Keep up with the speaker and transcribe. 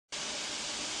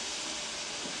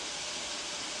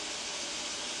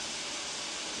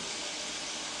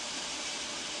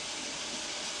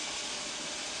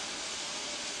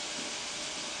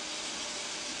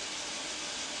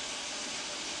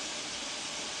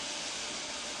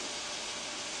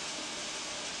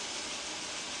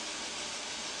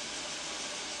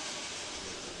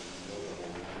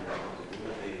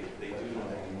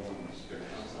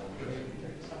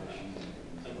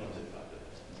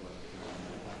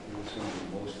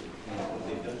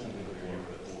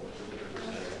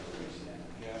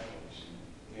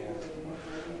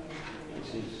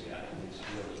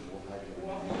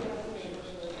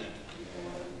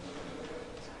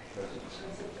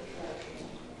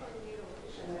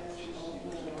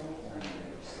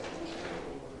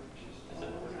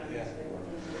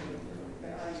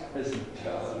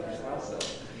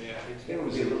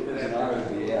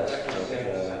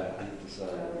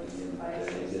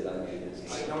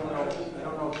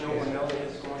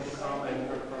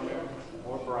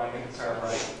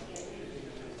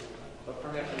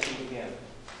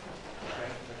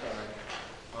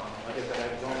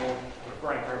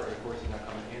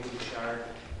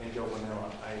Joe Manila.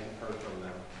 I haven't heard from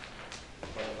them.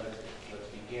 But let's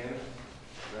begin.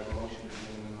 Do I have a motion to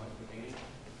begin the meeting?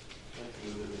 Let's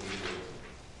move to the meeting.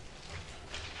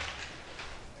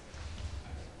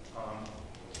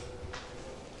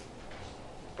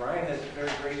 Brian has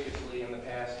very graciously in the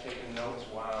past taken notes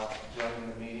while running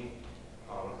the meeting.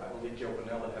 I believe Joe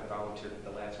Vanilla had volunteered at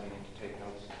the last meeting to take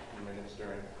notes in minutes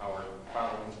during our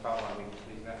following meeting.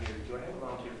 Please not here. Do I have a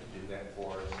volunteer to do that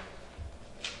for us?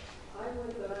 I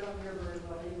would, but I don't hear very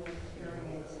well even with hearing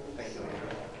aids. Thank you,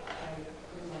 Andrew.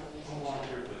 I'm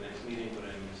volunteer for the next meeting, but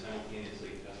I'm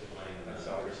simultaneously testifying and that's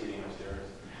all proceeding upstairs.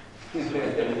 So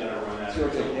I'm gonna run out.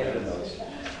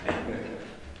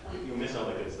 You'll miss all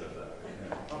the good stuff though.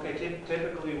 Okay,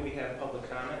 typically we have public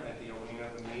comment at the opening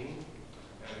of the meeting,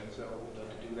 and so we'd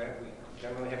love to do that. We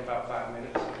generally have about 5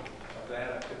 minutes of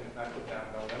that. I put down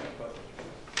no limit, but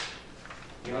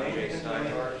John J.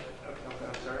 Steinhardt.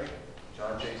 I'm sorry?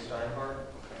 John J. Steinhardt.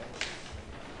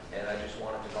 Okay. And I just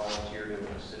wanted to volunteer to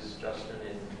assist Justin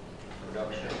in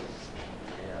production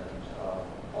and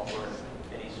offer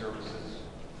any services.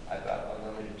 I've got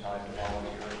unlimited time to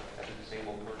volunteer as a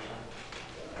disabled person.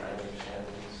 And I understand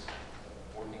that he's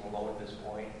working alone at this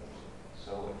point.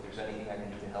 So if there's anything I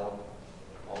can do to help,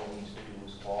 all he needs to do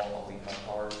is call. I'll leave my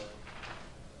card.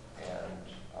 And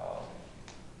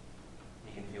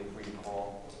he can feel free to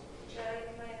call.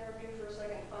 Jack, can I interrupt you for a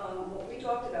second? We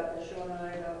talked about this, Sean and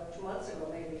I, about 2 months ago,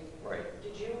 maybe. Right.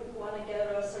 Did you want to get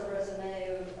us a resume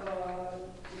of,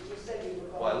 you said you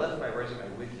were Well, I left my resume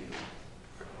with you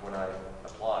when I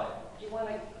applied. Do you want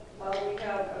to, well, we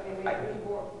have, I mean,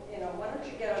 you know, why don't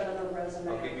you get another resume?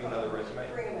 I'll give you another resume.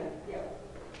 Bring them in,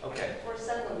 yeah. Okay. Or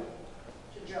send them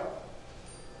to Joe.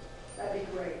 That'd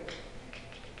be great.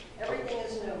 Everything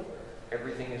is new.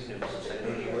 Everything is new. So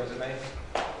send me your resume?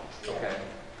 Okay.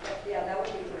 Yeah, that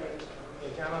would be great. Yeah,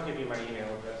 John, I'll give you my email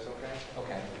address, okay?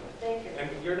 Okay. Thank you. And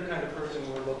you're the kind of person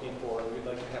we're looking for. We'd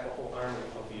like to have a whole army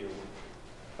of you,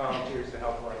 volunteers to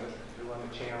help run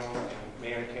the channel and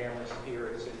man cameras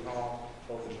here at City Hall,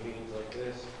 both in meetings like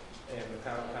this, and the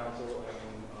town council and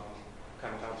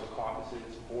town council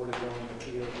caucuses, board of zoning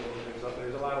appeals.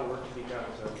 There's a lot of work to be done.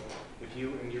 So if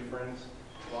you and your friends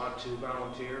want to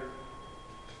volunteer,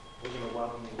 we're going to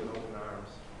welcome you with open arms.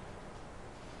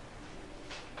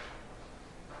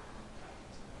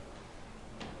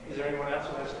 Is there anyone else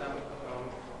who has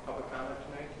public comment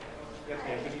tonight? Yes,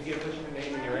 ma'am. Could you give us your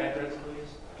name and your address,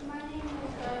 please? My name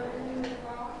is Darlene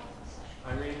McGraw.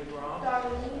 Irene McGraw?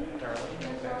 Darlene. Darlene,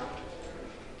 okay.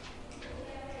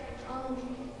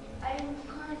 I'm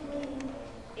currently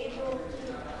able to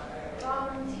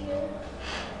volunteer,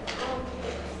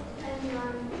 depending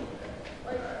on,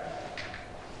 like,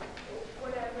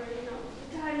 whatever, you know.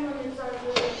 The time limits are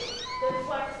really, they're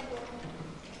flexible.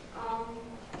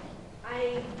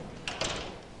 I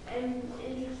am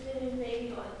interested in maybe,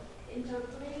 like,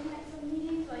 interpreting at some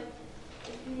meetings, like,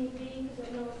 if need be, because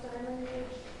I know sign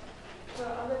language. For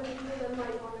other people that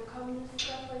might want to come to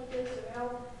stuff like this or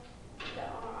help that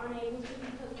are unable to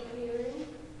because of hearing.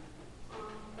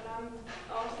 But I'm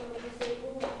also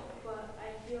disabled, but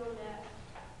I feel that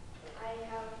I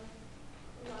have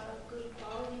a lot of good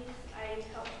qualities. I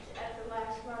helped at the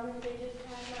last run that they just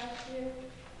had last year,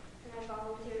 and I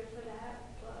volunteered for that.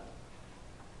 But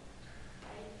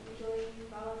I enjoy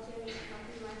volunteering and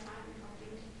helping my time and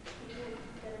helping people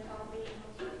that have helped me and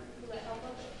people that help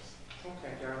others.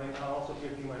 Okay, Darlene, I'll also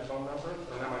give you my phone number,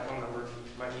 or not my phone number,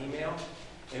 my email.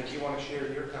 And if you want to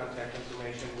share your contact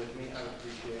information with me, I would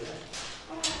appreciate it.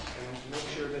 And make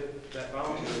sure that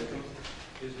volunteerism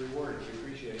is rewarded. We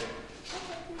appreciate it.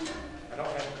 I don't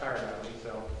have a card on me,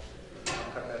 so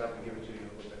I'll cut that up and give it to you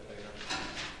a little bit later.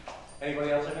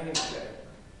 Anybody else have anything to say?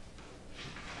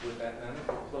 With that then,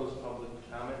 we'll close the public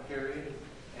comment period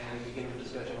and begin the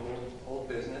discussion of old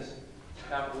business.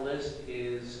 Top of the list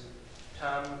is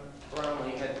Tom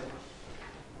Bromley had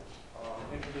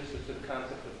introduced us to the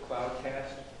concept of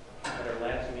Cloudcast at our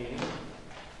last meeting,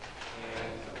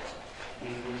 and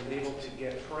he was able to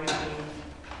get pricing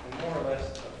and more or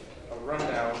less a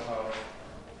rundown of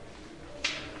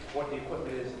what the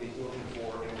equipment is that he's looking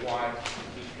for and why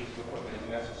each piece of equipment is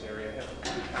necessary. I have 2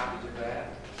 copies of that.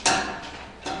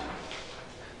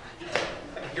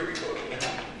 Here we go again.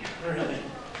 Really?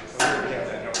 So we already have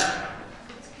that note.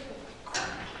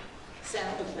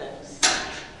 Sound effects.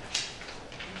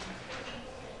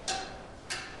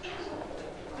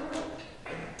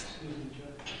 Excuse me,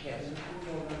 Judge. Yes.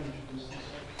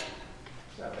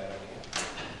 It's not bad.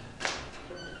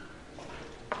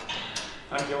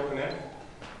 I'm Joe Connect,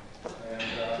 and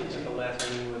at the last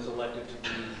meeting was elected to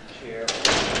be chair of the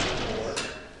board.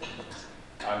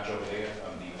 I'm Joe Dea.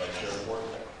 I'm the vice chair of the board.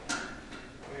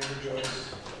 We're Mr.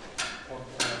 Joyce,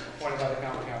 appointed by the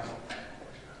common council.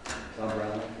 Tom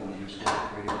Brown from the Youth School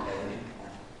Radio Academy.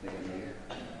 Make a mayor.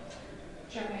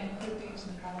 Chair, may I include these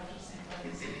in the college of St.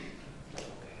 Louis?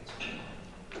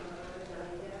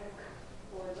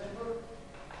 Board member,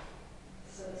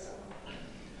 citizen.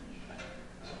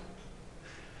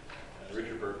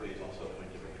 Richard Berkeley is also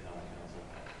appointed by the common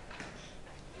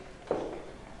council.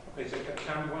 Okay, so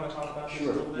Tom, you want to talk about this a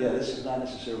Sure. little bit? Yeah, this is not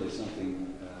necessarily something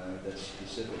that's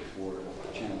specific for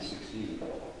Channel 16.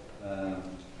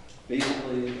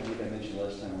 Basically, I think I mentioned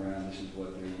last time around, this is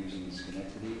what they're using in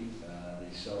Schenectady.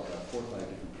 They sell about 4 or 5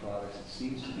 different products. It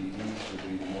seems to be these would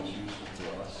be the most useful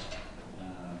for us.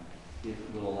 It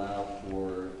will allow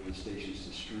for the stations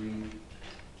to stream,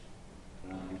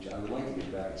 which I would like to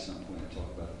get back at some point and talk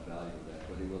about the value of that,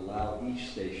 but it will allow each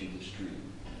station to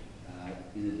stream.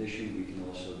 In addition, we can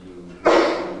also do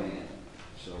video on demand.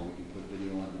 So we can put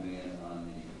video on demand on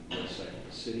the website of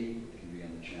the city. It can be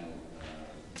on the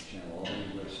Channel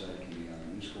Albany website. It can be on the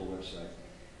New School website.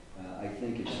 I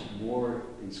think it's more,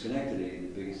 in Schenectady, the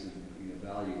biggest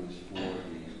value is for the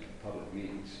public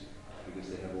meetings, because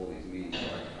they have all these meetings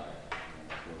archived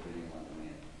for video on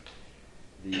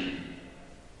demand.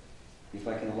 If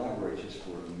I can elaborate just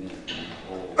for a minute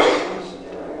on the whole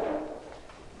scenario.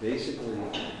 Basically,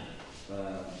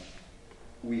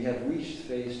 we have reached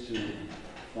phase 2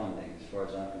 funding, as far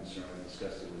as I'm concerned. I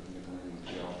discussed it with McLean and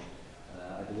Joe.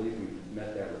 I believe we've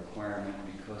met that requirement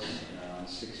because on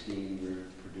 16 we're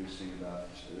producing about,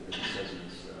 as it says in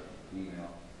this email,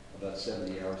 about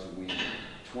 70 hours a week.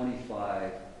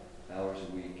 25 hours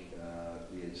a week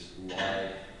is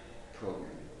live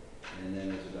programming. And then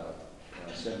there's about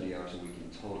 70 hours a week in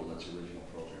total, that's original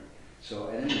programming. So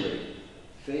at any rate,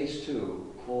 phase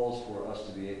 2 calls for us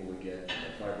to be able to get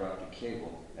fiber optic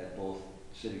cable at both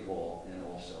City Hall and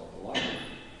also the library.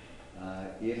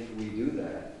 If we do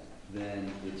that,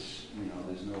 then it's,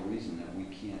 there's no reason that we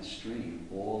can't stream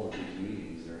all of these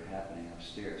meetings that are happening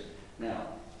upstairs. Now,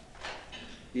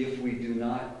 if we do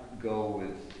not go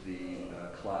with the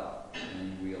cloud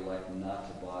and we elect not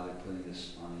to bother putting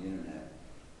this on the internet,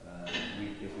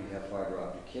 if we have fiber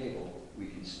optic cable, we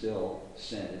can still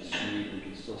send it stream, we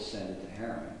can still send it to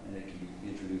Harriman, and it can be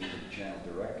introduced to the channel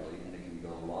directly, and it can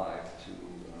go live to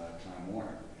Time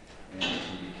Warner, and it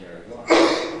can be carried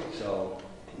live. So,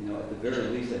 at the very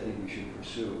least, I think we should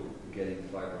pursue getting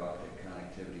fiber optic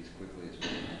connectivity as quickly as we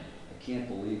can. I can't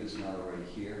believe it's not already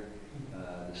here.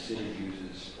 The city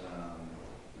uses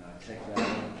Tech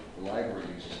Valley, the library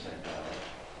uses Tech Valley,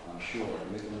 I'm sure.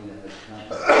 Michelina has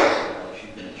contacted,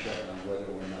 she's going to check on whether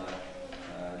or not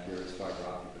there is fiber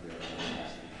optic, but there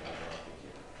has to be fiber optic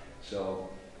here. So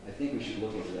I think we should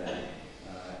look into that.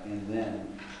 And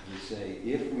then we say,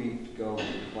 if we go with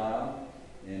the cloud,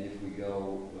 and if we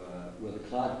go, well, the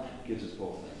cloud gives us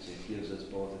both things. It gives us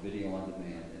both the video on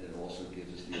demand, and it also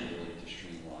gives us the ability to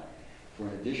stream live. For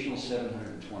an additional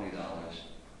 $720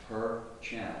 per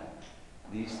channel,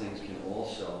 these things can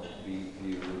also be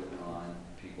viewed on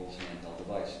people's handheld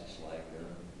devices, like an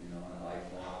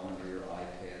iPhone or your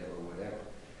iPad or whatever.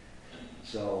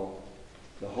 So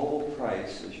the whole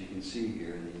price, as you can see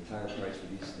here, the entire price for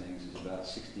these things is about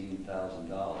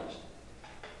 $16,000.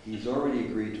 He's already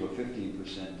agreed to a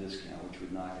 15% discount, which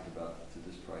would knock it about to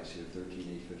this price here,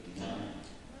 $13,859.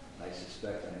 I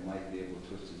suspect I might be able to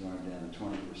twist his arm down to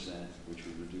 20%, which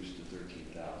would reduce to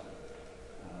 $13,000.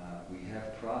 We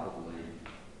have probably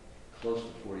close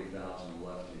to $40,000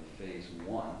 left in phase 1,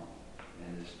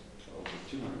 and there's over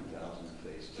 $200,000 in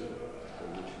phase 2, for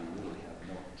which we really have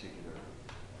no particular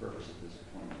purpose at this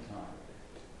point in time.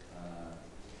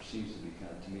 Seems to be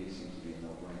to me, it seems to be a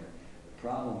no-brainer. The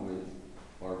problem with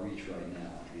our reach right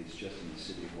now is just in the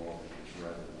city of Albany, it's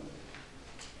rather limited.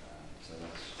 So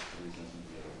that's the reason I'm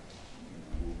going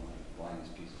to move on to buying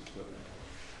this piece of equipment.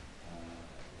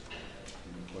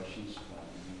 Any questions about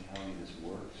how any of this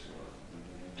works, or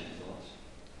any thoughts?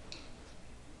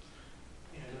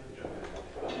 Yeah, I'd like to jump in if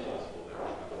possible there.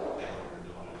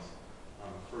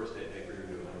 First, I agree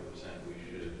with you 100%. We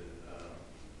should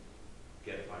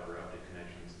get fiber optic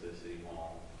connections to City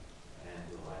Hall and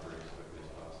to the library as quickly as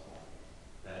possible.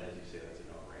 That, as you say, that's a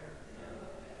no-brainer.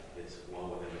 It's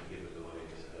well within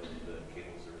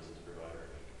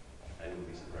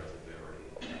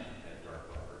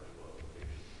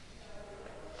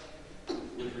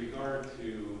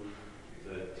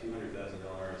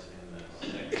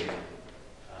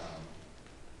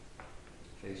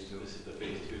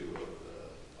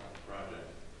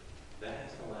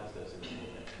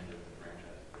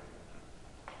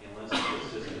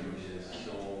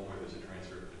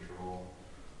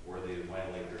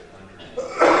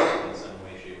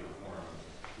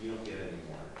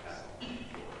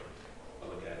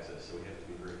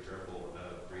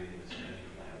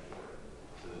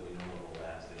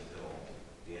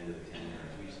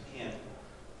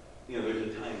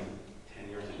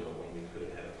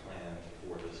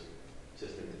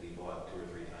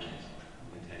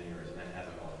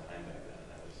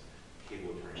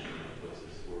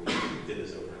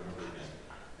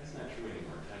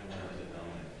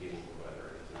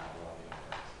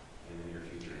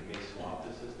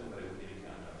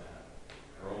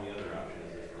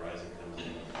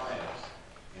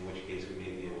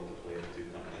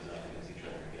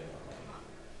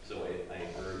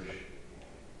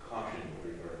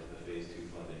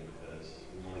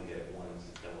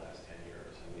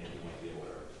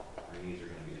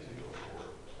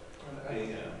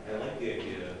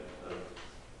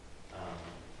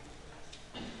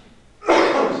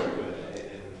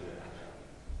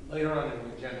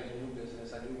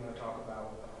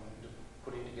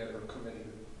a committee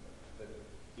that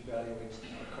evaluates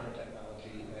current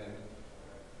technology and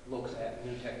looks at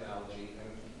new technology and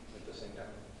at the same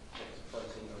time looks at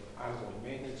pricing of ongoing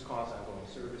maintenance costs, ongoing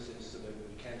services, so that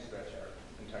we can stretch our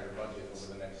entire budget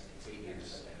over the next 8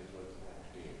 years. I think is what it's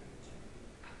being.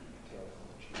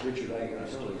 Richard, I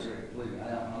totally agree. Believe me,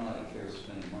 I'm not in favor of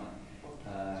spending money.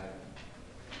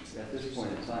 At this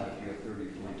point in time, if you have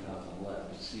 30 or 40,000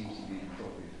 left, it seems to be an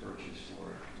appropriate purchase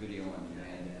for video on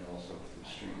demand and also for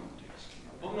streaming.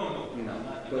 Oh, no. You know, I'm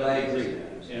not- but I agree.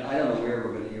 Yeah. And I don't know where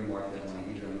we're going to earmark that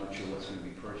money either. I'm not sure what's going to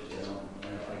be purchased.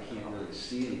 I can't really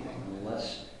see anything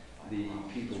unless the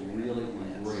people really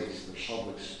embrace the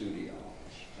public studio.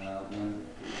 When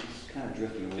it's kind of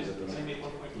drifting a little bit. Can I make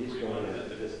one point before you go on to that?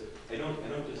 Because I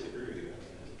don't disagree with you.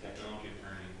 As a technology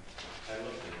attorney, I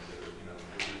love things that are,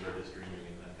 reverse streaming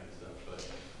and that kind of stuff. But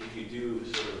if you do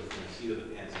sort of seat of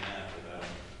the pants math about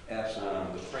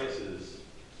Absolutely. the prices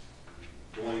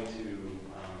going to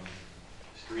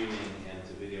streaming and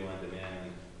to video on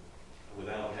demand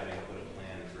without having to put a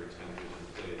plan for expenditures in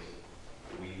place,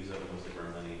 we use up most of our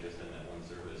money just in that one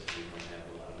service. We don't have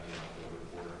a lot of money left over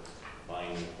for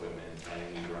buying equipment,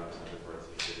 buying new drugs in other parts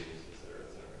of the cities, et cetera,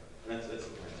 et cetera. And that's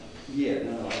the point. Yeah,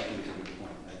 no, I think it's a good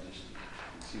point. I just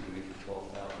seem to be for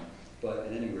 12,000.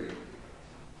 But at any rate,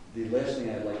 the last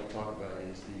thing I'd like to talk about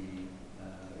is it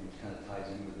kind of ties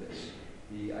in with this.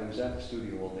 I was at the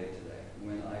studio all day today.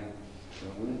 When I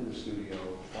went into the studio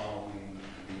following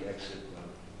the exit of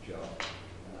Joe,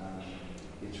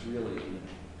 it's really,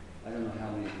 I don't know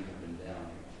how many of you have been down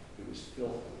here. It was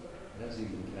filthy. It hasn't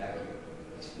even been vacuumed.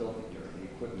 It's filthy dirt. The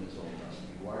equipment is all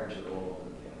dusty. The wires are all over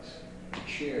the place. The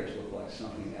chairs look like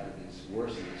something out of this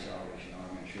worse than the Salvation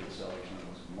Army. I'm sure the Salvation Army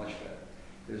looks much better.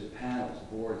 There's panels,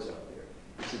 boards up there.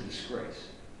 It's a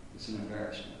disgrace. It's an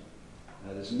embarrassment.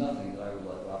 There's nothing that I would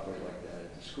let operate like that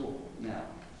at the school. Now,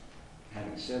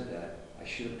 having said that, I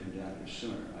should have come down here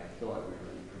sooner. I thought we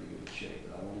were in pretty good shape,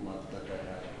 but I won't let that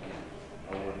happen again.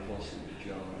 I'll work closely with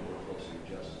Joe and I'll work closely with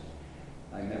Justin.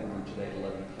 I met with him today at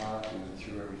 11 o'clock. We went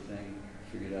through everything,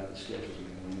 figured out the schedules.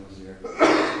 When he was there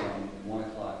from 1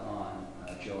 o'clock on,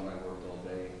 Joe and I worked all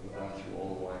day. We went through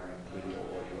all the wiring, video,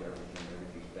 audio, everything.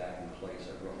 Everything's back in place.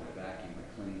 I brought my vacuum, my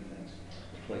cleaning things.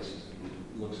 The place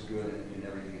looks good and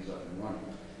everything is up and running.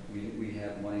 We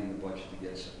have money in the budget to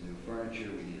get some new furniture.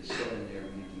 We need to set in there.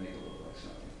 We need to make it look like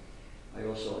something. I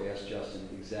also asked Justin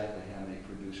exactly how many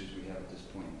producers we have at this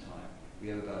point in time.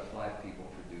 We have about 5 people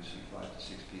producing, 5 to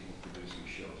 6 people producing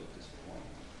shows at this point.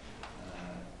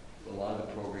 A lot of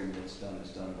the programming that's done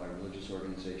is done by religious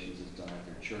organizations. It's done at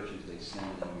their churches. They send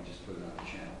it and we just put it on the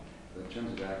channel. But in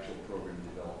terms of actual program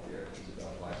developed there, it's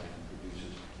about 5 different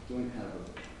producers doing kind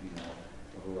of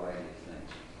a variety of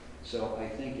things. So I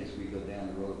think as we go down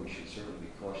the road, we should certainly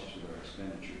be cautious with our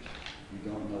expenditures. We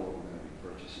don't know what we're going to be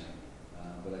purchasing.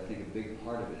 But I think a big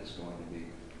part of it is going to be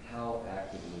how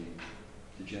actively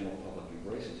the general public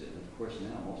embraces it. And of course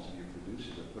now most of your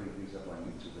producers are putting things up on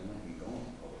YouTube. They're not even going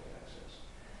to public access.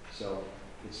 So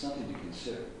it's something to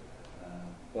consider.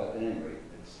 But at any rate,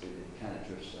 it kind of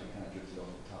drifts. I kind of drifted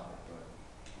off the topic, but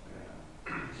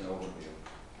it's an overview.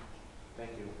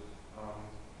 Thank you.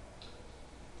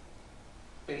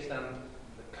 Based on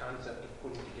the concept of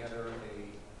putting together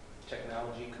a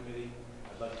technology committee,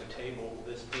 I'd like to table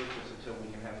this purchase until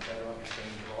we can have a better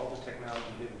understanding of all the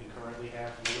technology that we currently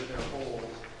have, where there are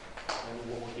holes, and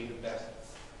what would be the best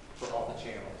for all the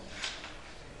channels.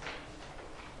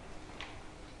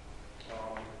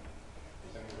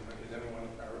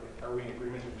 Are we in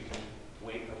agreement that we can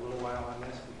wait a little while on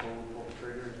this before we pull the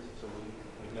trigger, so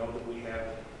we know that we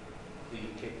have the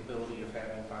capability of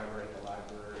having fiber at the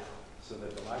library, so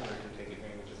that the library can take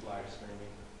advantage of live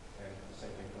streaming, and the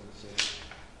same thing from the city.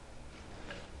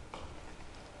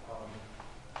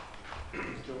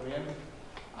 Joanne,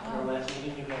 in our last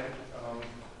meeting you had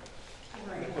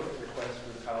Right. a quick request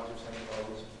for the College of St.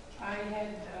 Rose. I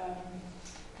had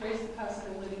raised the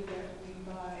possibility that we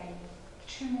buy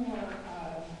 2 more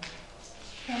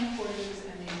camcorders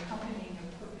and the accompanying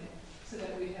equipment so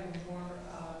that we'd have more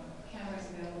cameras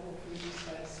available for use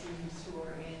by students who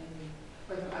are in,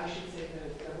 or I should say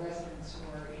the residents who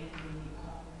are in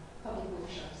the public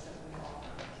workshops that we offer.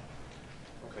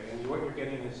 Okay, and what you're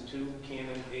getting is 2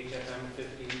 Canon HFM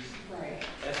 50s, Right.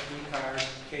 SD cards,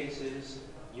 cases,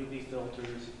 UV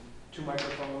filters, 2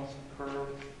 microphones per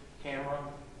camera,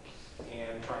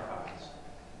 and tripods.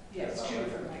 Yes, 2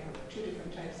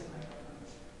 different types of microphones.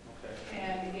 Okay.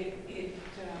 And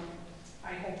I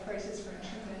had prices from 2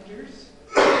 vendors,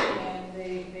 and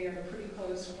they are pretty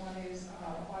close. One is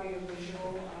audio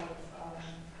visual of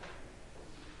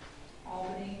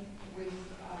Albany with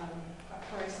a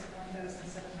price of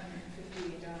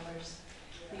 $1,758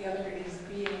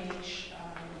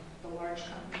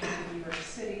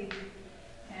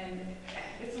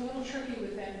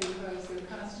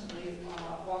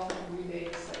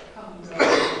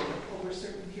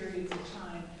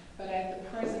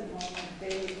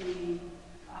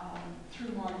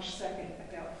 March 2nd,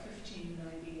 about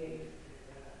 1598,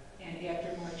 and after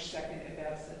March 2nd,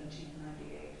 about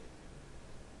 1798.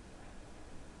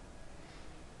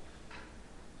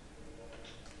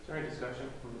 Is there any discussion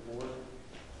from the board?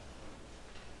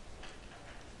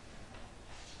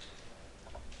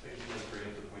 I just want to bring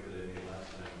up the point that I made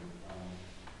last time.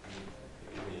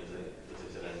 Forgive me, as I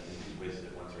said, I'm in two places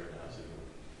at once right now, so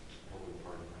hopefully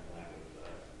pardon my lack of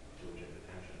diligent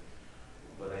attention.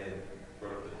 But I had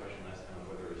brought up the question last time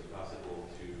of whether it was possible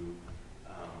to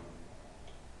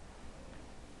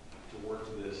work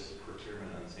this procurement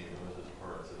on St. Rose's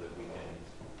part so that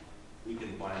we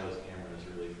can buy those cameras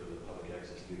really for the public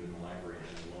access student in the library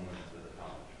and loan them to the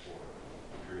college for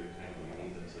a period of time when we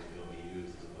need them so they'll be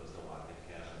used as opposed to locked in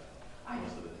cabinet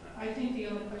most of the time. I think the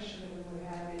only question that we would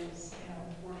have is,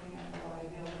 working on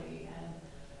reliability and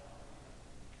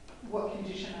what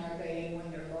condition are they in when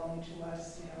they're loaned to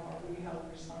us? Are we held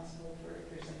responsible for if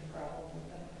there's any problem with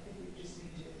them? I think we just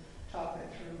need to talk that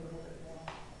through a little bit more.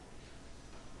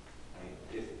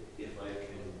 If I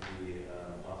can be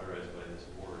authorized by this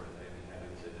board, I'd be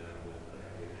happy to sit down with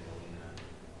Angelina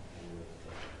and with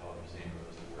College of St.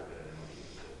 Rose and work at it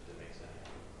to make sense.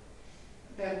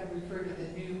 That would refer to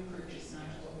the new purchase, not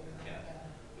to what we're Yeah.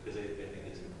 Because I think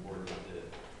it's important to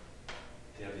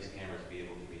have these cameras be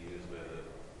able to be used by the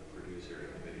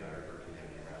producer and the videographer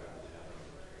community rather than have them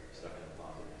stuck in the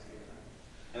closet next to them.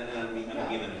 And I don't mean that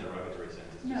in a derogatory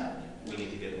sense. It's just we need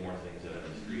to get more things out of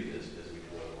the street as we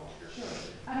go along here. Sure.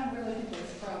 I don't really think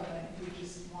that's a problem. I think we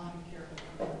just want to be careful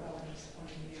from the college's point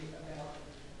of view about,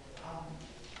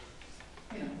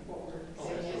 what we're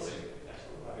saying is.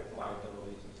 Absolutely.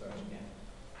 Liabilities and such. Yeah.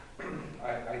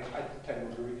 I tend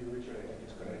to agree with you, Richard. I think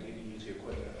it's a good idea to use the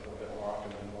equipment a little bit more often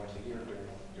than once a year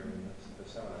during the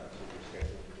seminars that you're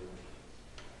scheduled to do.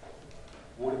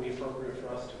 Would it be appropriate for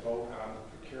us to vote on the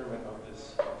procurement of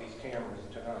these cameras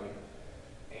tonight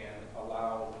and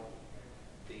allow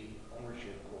the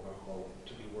ownership, quote unquote,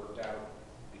 to be worked out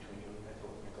between you and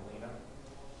Nicolina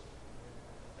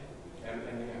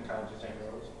and College of St.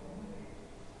 Rose?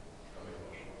 I'll make a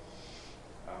motion.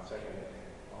 I'll second it.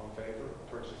 All in favor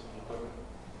of purchasing the equipment?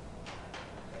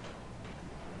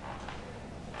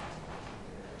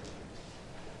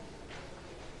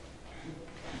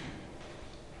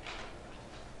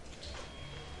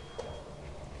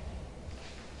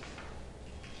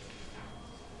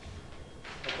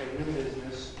 Okay, new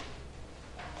business.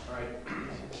 All right.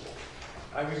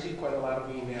 I received quite a lot of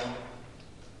email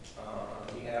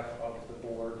on behalf of the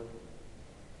board,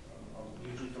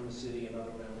 usually from the city and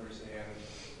other members, and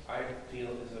I feel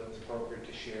as though it's appropriate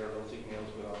to share those emails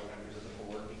with other members of the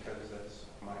board because that's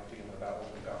my feeling about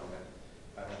open government.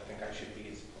 I don't think I should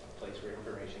be a place where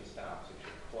information stops. It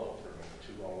should flow through me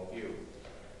to all of you.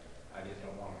 I just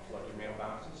don't want to flood your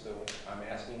mailboxes, so I'm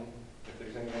asking if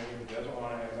there's anyone who doesn't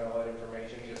want to have all that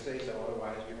information, just say so,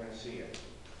 otherwise you're going to see it.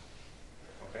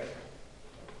 Okay?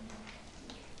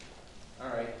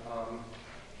 All right.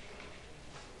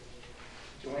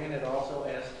 Joanne had also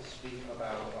asked to speak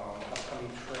about upcoming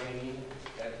training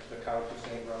at the College of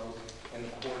St. Rose and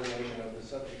the coordination of the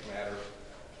subject matter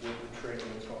with the training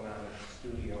that's going on in the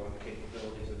studio and the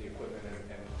capabilities of the equipment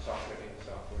and software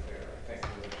there. I think.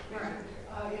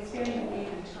 It's getting to be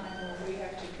the time where we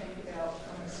have to think about,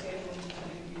 from a scheduling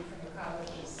point of view from the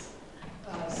college's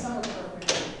summer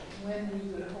program, when we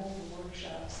would hold the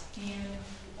workshops, and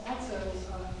also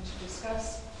to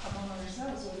discuss among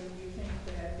ourselves whether we think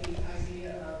that the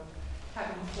idea of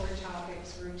having 4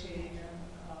 topics, rotating them,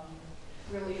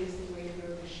 really is the way to go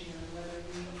this year. Whether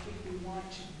if we want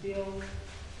to build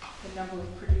the number of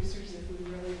producers, if we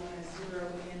really want to zero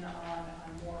in on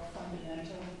more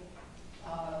fundamental,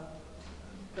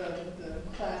 the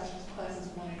classes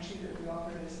 1 and 2 that we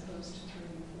offered as opposed to 3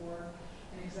 and 4,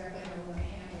 and exactly how we want to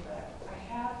handle that. I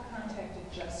have contacted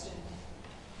Justin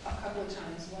a couple of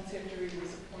times, once after he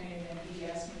was appointed, and he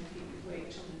asked me if he could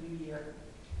wait till the new year.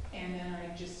 And then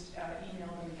I just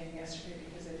emailed him again yesterday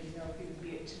because I didn't know if he would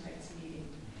be at tonight's meeting.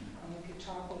 We could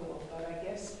talk a little, but I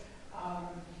guess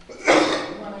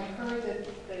when I heard that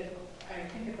I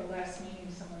think at the last meeting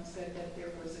someone said that there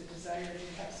was a desire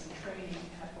to have some training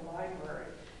at the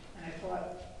library, and I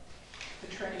thought the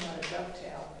training ought to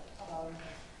dovetail,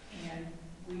 and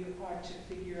we ought to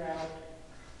figure out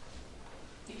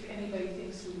if anybody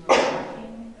thinks we were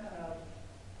lacking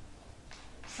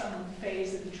some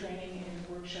phase of the training in the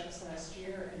workshops last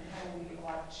year and how we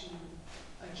ought to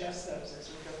adjust those as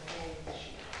we go forward this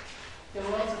year. There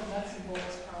were also nuts and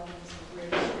bolts problems with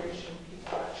registration.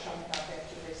 People got showing up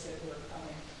after they said they were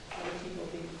coming. Other people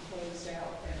being closed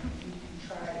out, and we can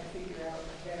try to figure out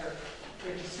a better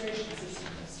registration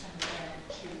system this time around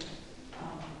to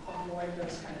avoid avoid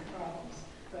those kind of problems.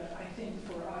 But I think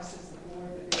for us as the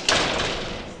board, the big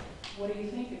question is, what do you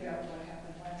think about what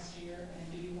happened last year?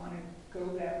 And do you want to go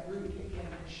that route again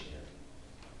this year?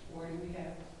 Or do we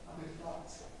have other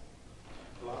thoughts?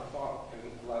 A lot of thought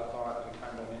and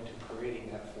time went into creating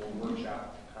that full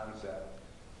workshop concept,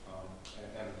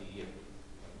 and the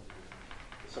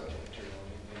subject material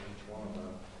in each one of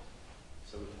them.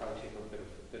 So it would probably take a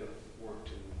bit of work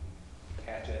to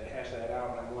hash that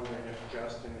out. And I'm wondering if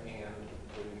Justin and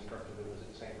the instructor that was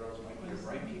at St. Rose might be the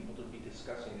right people to be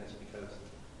discussing this, because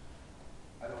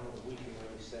I don't know if we can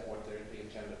really set what the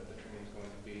agenda of the training is going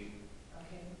to be.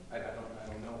 Okay. I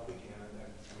don't know if we can. I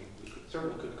mean, we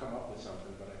certainly could come up with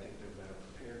something, but I think they're better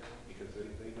prepared because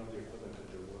they know the equipment that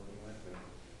they're working with, and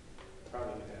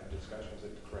probably could have discussions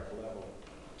at the correct level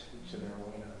to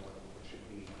narrow in on what should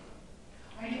be.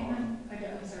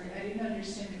 I'm sorry, I didn't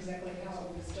understand exactly how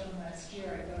it was done last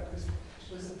year. I thought it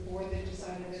was the board that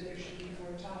decided that there should be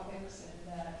 4 topics and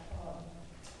that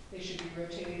they should be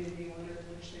rotated in the order in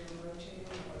which they were rotated.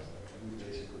 We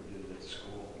basically did it at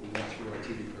school. We went through our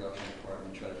TV production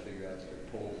department, tried to figure out,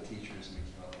 poll the teachers, and we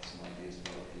came up with some ideas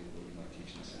about what people we might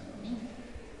teach in the seminars.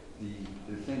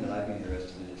 The thing that I'd be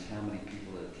interested in is how many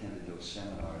people that attended those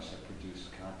seminars have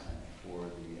produced content for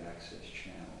the Access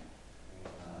channel.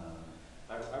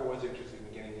 I was interested in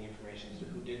getting the information as to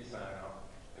who did sign up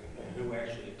and who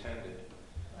actually attended,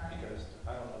 because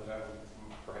I don't know that I would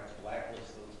perhaps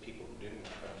blacklist those people who didn't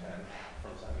attend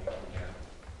from signing up again.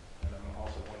 And I'm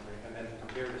also wondering, and then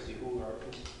compare to see who are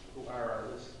our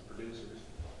list of producers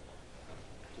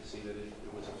to see that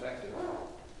it was effective.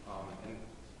 And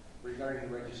regarding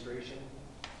registration,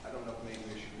 I don't know if maybe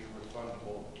there should be a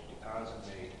refundable deposit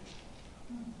made.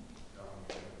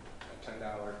 A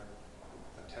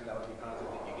 $10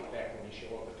 deposit that you get back when you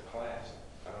show up at the class.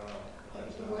 I don't know if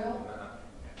that's done or not.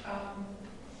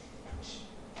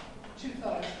 2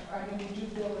 thoughts. I mean, we do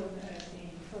bill them as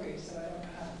being free, so I don't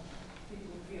know how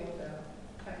people feel about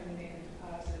having to make a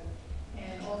deposit.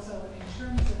 And also, in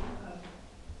terms of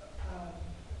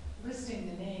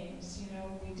listing the names, you know,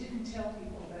 we didn't tell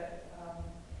people that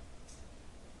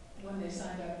when they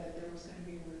signed up that there was going to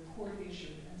be a report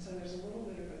issued. And so there's a little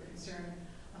bit of a concern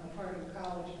on the part of the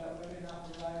college about whether or not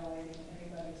we're violating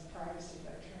anybody's privacy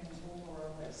by turning over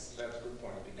a list. That's a good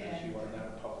point, because you are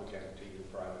not a public entity, you're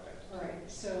a private entity. Right,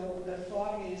 so the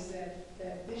thought is that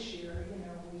this year, you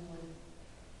know, we would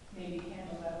maybe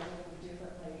handle that a little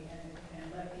differently and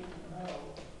let people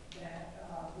know that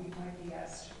we might be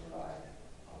asked to provide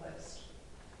a list.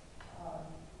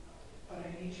 But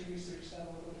I need to research that a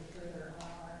little bit further on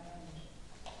our end.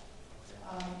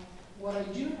 What I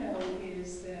do know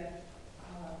is that,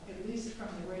 at least from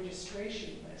the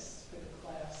registration lists for the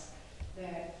class,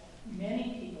 that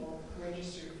many people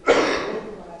registered for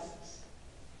 4 classes.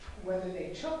 Whether they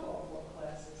took all 4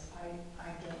 classes, I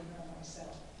don't know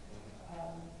myself.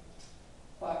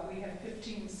 But we have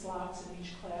 15 slots in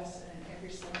each class, and every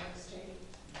slot is taken.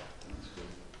 That's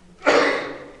good.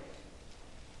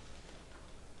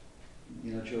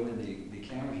 You know, Joe, the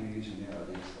cameras you're using there, are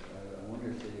these, I wonder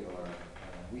if they are,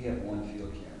 we have 1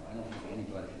 field camera. I don't think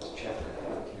anybody has checked that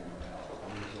field camera out.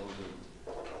 And there's also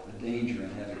a danger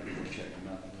in having people check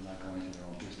them out, that they're not going to their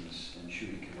own business and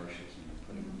shooting commercials and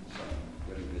putting some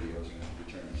wedding videos and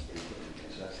returning the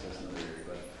equipment. So that's another area.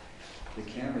 But the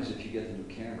cameras, if you get the new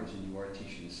cameras and you are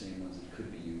teaching the same ones that could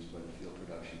be used by the field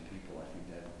production people, I think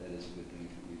that is a good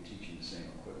thing. If you're teaching the same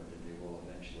equipment that they will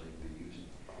eventually be using.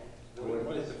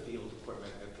 What is the field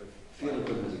equipment? Field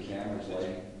equipment is a cameras,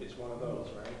 lighting. It's one of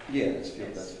those, right? Yeah, that's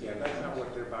field. That's Yeah, that's not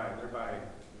what they're buying. They're buying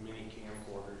mini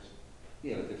camcorders.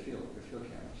 Yeah, but they're field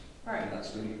cameras. Right. They're not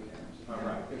studio cameras. All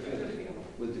right. They're field.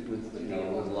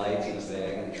 With lights in the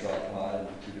bag and a tripod and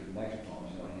 2 different microphones,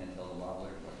 you know, handheld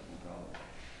lavalier, no problem.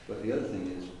 But the other thing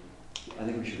is, I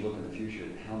think we should look in the future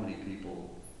at how many people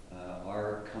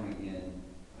are coming in,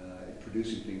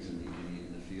 producing things in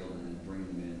the field and then bringing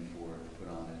them in to put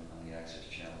on the Access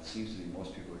channel. It seems to me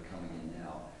most people are coming in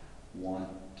now want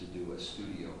to do a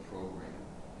studio program,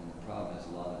 and the problem is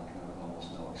a lot of them come with almost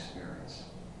no experience,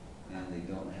 and they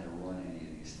don't know how to run any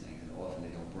of these things, and often they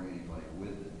don't bring anybody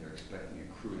with them. They're expecting a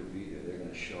crew to be there. They're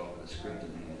going to show up with a script in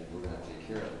hand, and we're going to take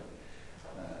care of it.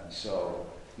 So,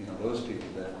 you know, those people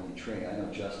definitely train. I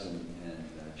know Justin and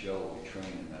Joe will be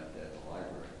training them at the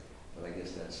library, but I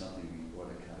guess that's something we ought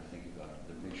to kind of think about,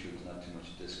 to make sure there's not too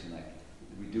much disconnect.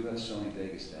 We do have Sony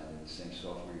Vegas down there, the same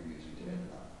software you're using today.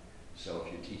 So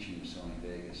if you're teaching them Sony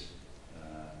Vegas,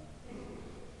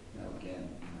 now again,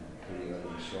 video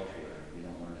editing software, you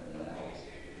don't learn it in an hour.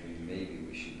 I mean, maybe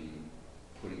we should be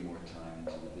putting more time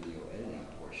into the video editing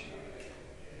portion of it.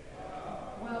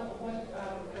 Well, what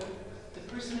the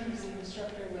person who's in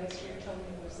instructor last year told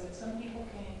me was that some people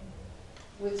came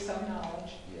with some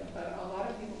knowledge, Yeah. but a lot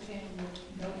of people came with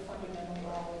no fundamental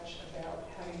knowledge about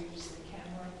how to use the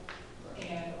camera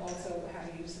and also how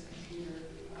to use the computer,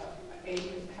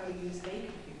 how to use a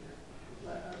computer,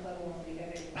 let alone the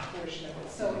editing portion of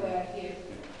it,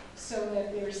 so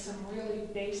that there's some really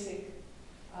basic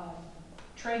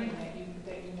training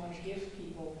that you want to give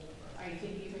people. I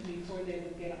think even before they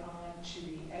would get on to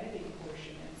the editing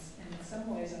portion, and in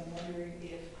some ways, I'm wondering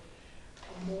if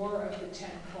more of the 10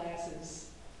 classes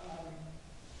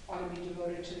ought to be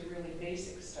devoted to the really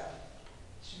basic stuff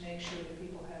to make sure that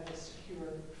people have a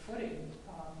secure footing.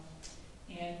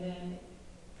 And then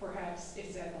perhaps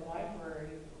it's at the library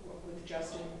with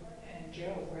Justin and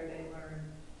Joe where they learn,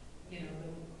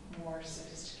 the more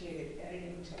sophisticated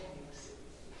editing techniques.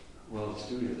 Well, the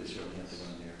studio, they certainly have to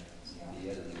learn there. Yeah. The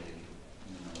editing,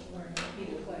 Learn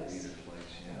either place. Either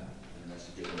place, yeah. And that's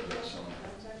a good one. So,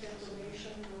 Contact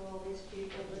information for all these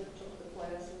people that took the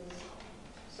classes,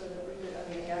 so that we could,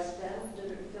 ask them,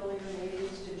 did it fill your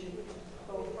needs? Did you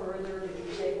go further? Did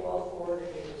you take all four?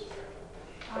 Did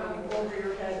you go over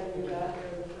your head when you got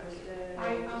there the first day?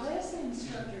 I'll ask the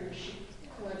instructor if she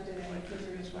collected any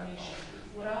further information.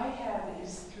 What I have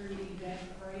is through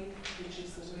Eventbrite, which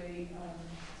is the way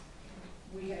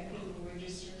we had people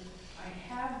register. I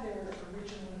have their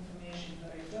original information,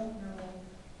 but I don't know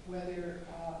whether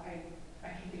I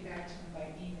can get back to them by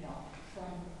email from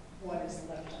what is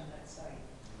left on that site.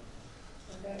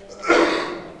 But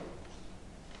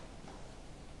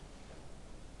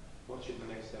What should the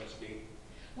next steps be?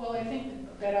 well, I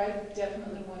think that I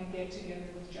definitely want to get together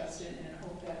with Justin and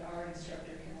hope that our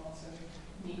instructor can also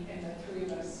meet and the three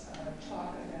of us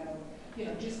talk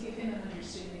about, just give him an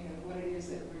understanding of what it is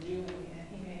that we're doing, and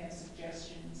he may have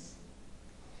suggestions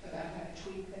about how to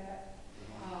tweak that.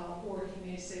 Or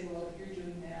he may say, well, if you're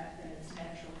doing that, then it's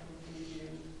natural for you to do.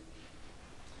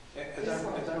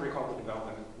 As I recall the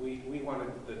development, we wanted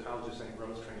the College of St.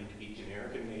 Rose training to be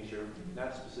generic in nature,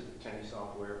 not specific to any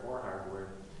software or hardware,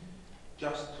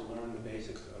 just to learn the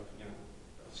basics of,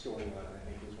 storyline. I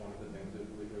think was one of the things that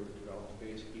we were developing: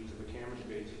 basic use of a camera,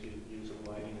 basic use of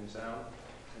lighting and sound,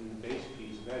 and the basic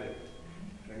use of editing.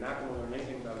 They're not going to learn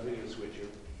anything about a video switcher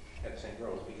at St.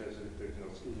 Rose because there's no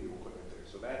studio equipment there.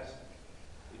 So that's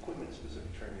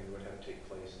equipment-specific training that would have to take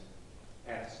place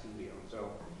at the studio. So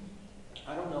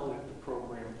I don't know if the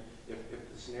program, if the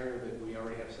scenario that we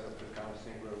already have set up for the College of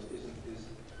St. Rose it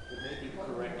may be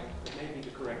correct. It may be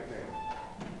the correct thing.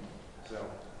 So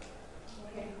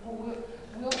Okay, well,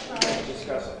 we'll try to to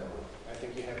discuss it. I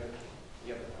think you have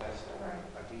the best Right.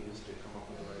 ideas to come up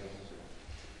with the right answer.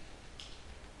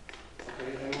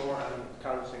 Okay, any more on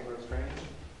College of St. Rose training?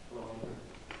 Hello.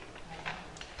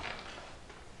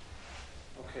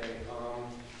 Okay.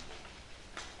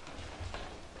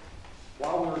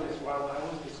 While I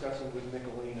was discussing with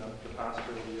Nicolina the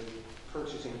possibility of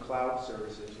purchasing cloud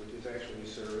services, which is actually a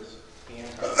service and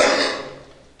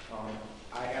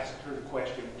I asked her the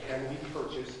question, can we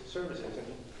purchase services? And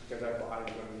because I was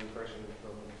under the impression that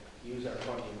we'll use our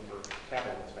funding for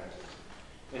capital expenses.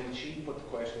 And she put the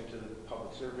question to the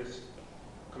Public Service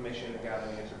Commission and got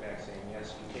an answer back saying,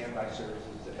 yes, you can buy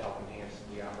services that help enhance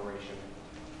the operation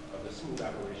of the smooth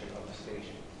operation of the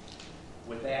station.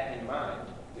 With that in mind,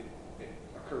 it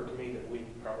occurred to me that we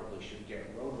probably should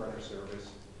get Roadrunner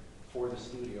service for the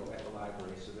studio at the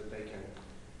library so that they can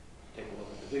take a look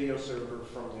at the video server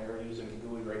from there using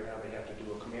GUI. Right now they have to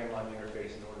do a command line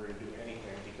interface in order to do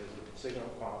anything because the signal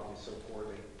quality is so poor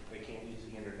they can't use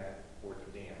the internet worth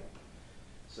a damn.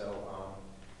 So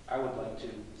I would like to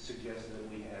suggest that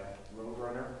we have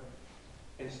Roadrunner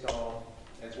installed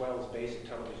as well as basic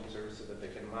television service so that they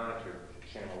can monitor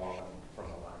Channel 11 from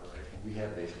the library. we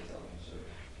have basic television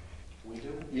service. We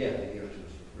do? Yeah, they give it to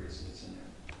us for free, so it's in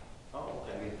there. Oh,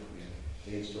 okay.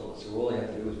 They install it, so all they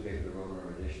have to do is pay for the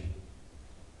Roadrunner edition.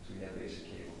 So we have basic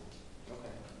cable.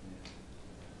 Okay. Yeah.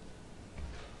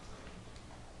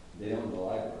 They don't in the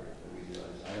library, but we do.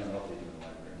 I don't know if they do in the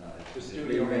library or not. The studio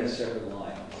They ran a has- separate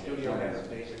line. Studio has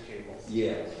basic cable.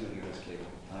 Yeah, the studio has cable.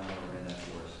 I remember ran that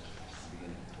for us at the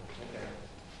beginning. Okay.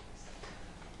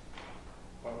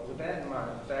 Well, with that in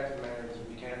mind, the fact of the matter is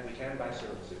we can buy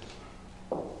services.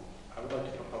 I would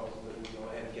like to propose that we go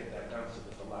ahead and get that done so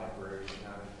that the library is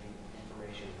not an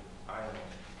information island.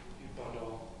 You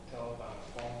bundle telephone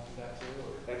phone for that too,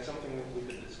 or? That's something that we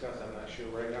could discuss. I'm not sure.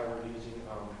 Right now we're using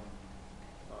a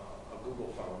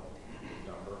Google phone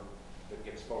number that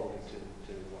gets forwarded to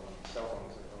cell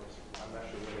phones. I'm not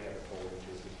sure where they have it forwarded to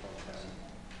at this point in time,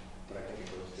 but I think it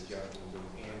goes to Justin's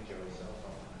and Joe's cell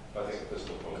phone. I think this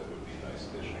will both would be a nice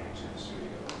addition to the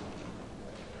studio.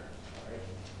 All right.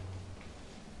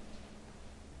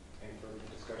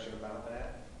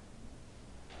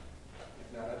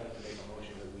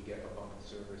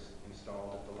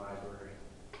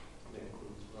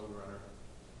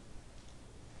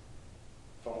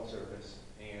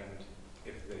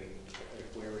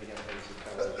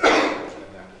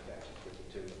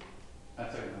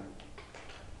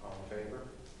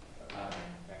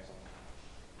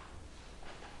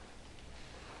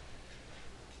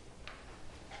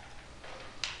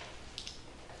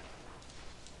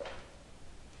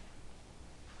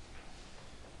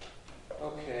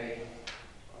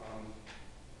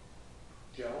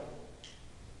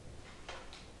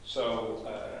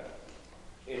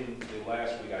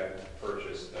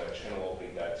 purchased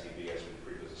channelopening.tv, as we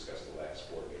previously discussed the last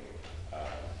board meeting,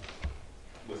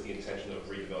 with the intention of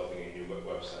redeveloping a new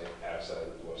website outside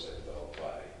of the website developed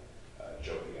by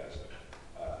Joe Piazza.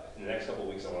 In the next couple of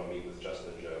weeks, I want to meet with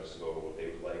Justin and Joe to go over what they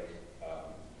would like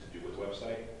to do with the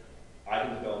website. I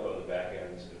can develop it on the back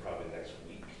end in probably the next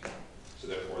week, so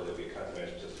therefore there'll be a content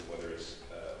management system, whether it's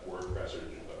WordPress or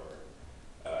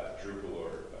Drupal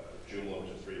or Joomla,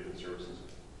 which is 3 different services.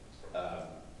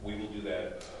 We will do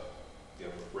that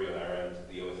for free on our end.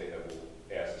 The only thing that we'll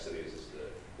ask the city is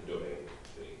the domain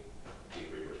fee, the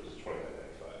agreement, which is $29.95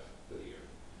 for the year.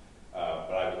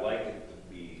 But I would like it to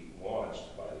be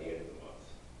launched by the end of the month,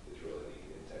 is really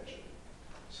the intention.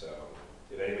 So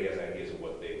if anybody has ideas of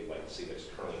what they would like to see that's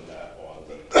currently not on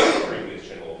the previous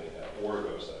channel.org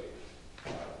website,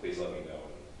 please let me know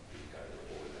and we can kind of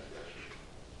report in that direction.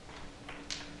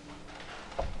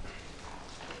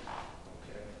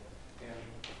 Okay. And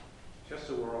just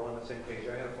so we're all on the same page,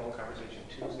 I had a phone conversation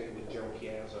Tuesday with Joe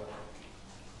Piazza,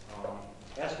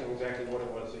 asking exactly what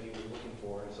it was that he was looking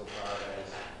for insofar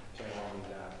as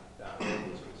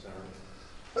channel.org was concerned.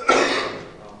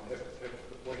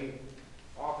 What he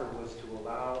offered was to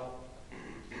allow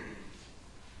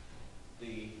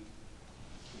the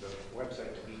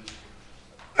website to be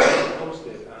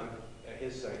posted on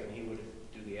his site, and he would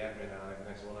do the admin on it. And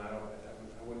I said, well,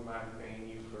 I wouldn't mind paying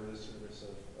you for the service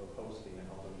of hosting it,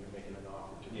 although you're making an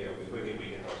offer to me. Yeah, we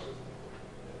can host it.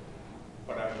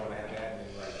 But I want to have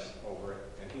admin rights over it.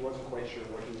 And he wasn't quite sure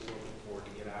what he was looking for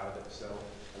to get out of it, so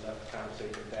I left the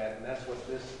conversation with that. And that's what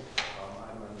this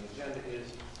item on the agenda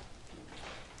is.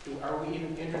 Are we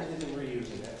even interested in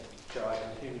reusing it? Shall I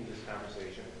continue this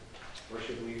conversation? Or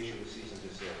should we issue a cease and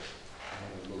desist? I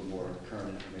have a little more current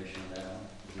information on that one.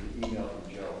 There's an email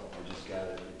from Joe. I just got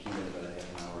it. It came in about a half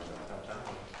an hour ago.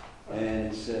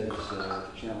 And it says,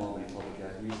 Channel Albany Public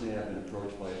Access. Recently, I've been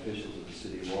approached by officials of the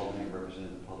City of Albany,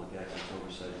 representing the Public Access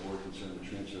Oversight Board, concerning the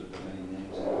transfer of domain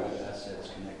names and web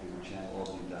assets connected with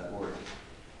channelalbany.org.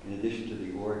 In addition to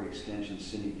the org extension,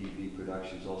 CineDB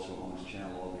Productions also owns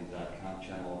channelalbany.com,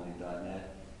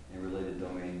 channelalbany.net, and related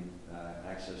domain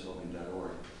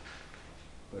accessalbany.org.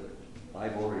 But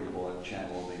I've already bought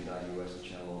channelalbany.us and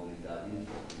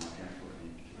channelalbany.info for my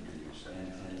temporary use and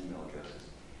 10 email addresses.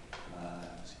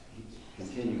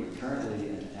 Continuing, currently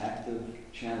an active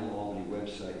Channel Albany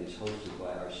website is hosted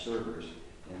by our servers,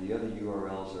 and the other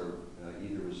URLs are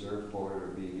either reserved for it or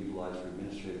being utilized for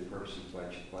administrative purposes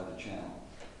by the channel.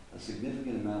 A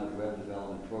significant amount of web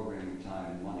development, programming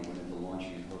time, and money went into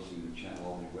launching and hosting the Channel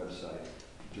Albany website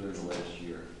during the last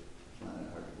year. I find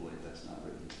that hard to believe that's not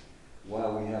written.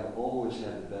 While we have always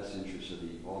had the best interests of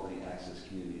the Albany Access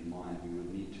community in mind, we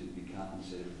would need to be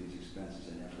compensated for these expenses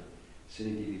and effort.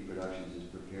 CineDB Productions is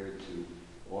prepared to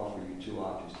offer you 2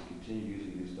 options to continue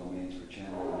using these domains for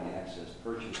Channel Albany Access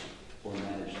purchase or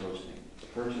managed hosting. The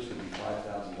purchase would be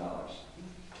 $5,000.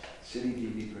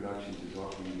 CineDB Productions is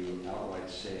offering you an outright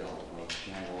sale of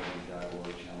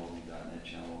channelaldany.org, channelaldany.net,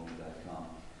 channelaldany.com,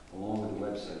 along with the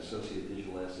website, associated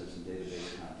digital assets, and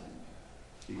database content.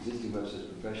 The existing website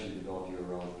is professionally developed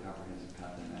URL with comprehensive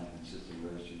content management system,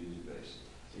 registered user base.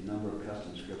 A number of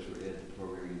custom scripts were added to the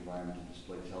programming environment to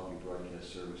display television broadcast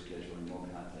server schedule and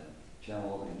remote content.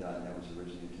 ChannelAlbany.net was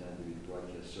originally intended to be the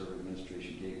broadcast server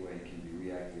administration gateway and can be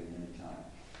reactivated at any time.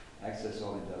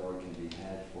 AccessAlbany.org can be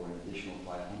had for an additional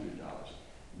 $500.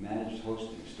 Managed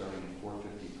hosting starting at $450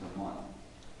 per month.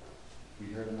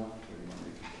 We heard enough?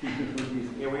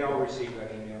 Yeah, we all received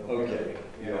that email. Okay.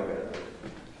 Yeah.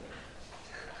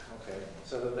 Okay.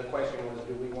 So the question was,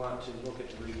 do we want to look at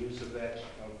the reuse of that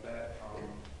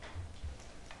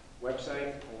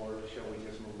website, or shall we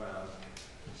just move on?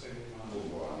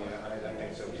 Move on. Yeah, I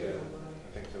think so too.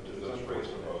 I think so too. Those rates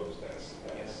proposed, that's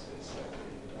Yes.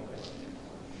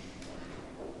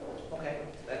 Okay,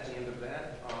 that's the end of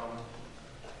that.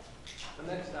 The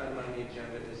next item on the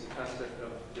agenda is the concept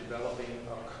of developing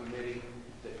a committee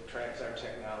that tracks our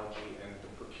technology and the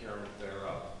procurement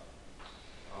thereof.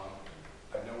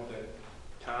 I know that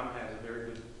Tom has a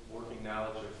very good working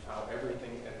knowledge of how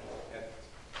everything at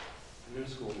the new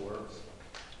school works,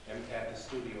 and at the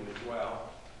studio as well.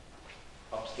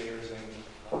 Upstairs in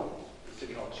the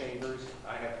City Hall chambers,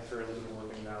 I have a fairly good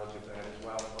working knowledge of that as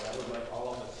well. But I would like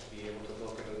all of us to be able to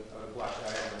look at a block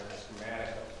diagram and a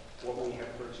schematic of what we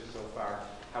have purchased so far,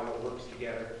 how it works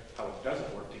together, how it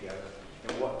doesn't work together,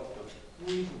 and what the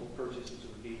reasonable purchases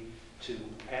would be to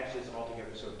patch this all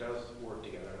together so it does work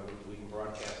together. In other words, we can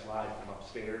broadcast live from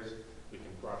upstairs, we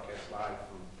can broadcast live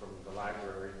from the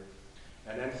library,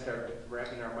 and then start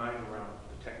wrapping our mind around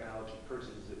the technology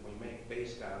purchases that we make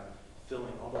based on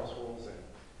filling all those holes in.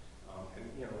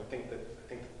 And I think the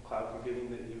cloud computing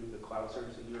the cloud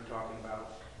service that you were talking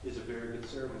about is a very good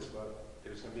service, but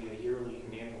there's going to be a yearly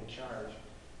and annual charge.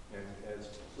 And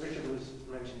as Richard was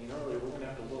mentioning earlier, we're going to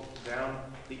have to look down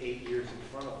the 8 years in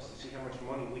front of us to see how much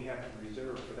money we have to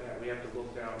reserve for that. We have to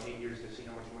look down 8 years to see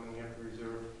how much money we have to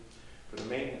reserve for the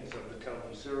maintenance of the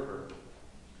Teleview server.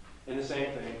 And the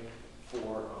same thing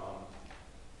for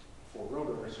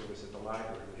road owner service at the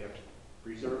library. We have to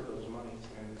reserve those monies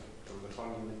and from the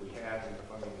funding that we have and the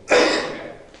funding that we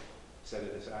have, set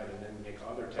it aside, and then make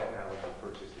other technology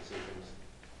purchase decisions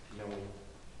knowing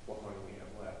what money we have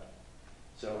left.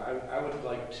 So I would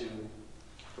like to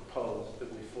propose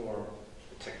that we form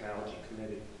a technology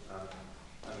committee on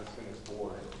this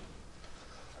board.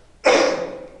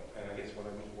 And I guess what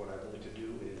I'd like to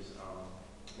do is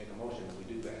make a motion that we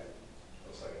do that.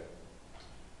 I'll second.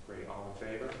 Great, all in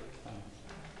favor?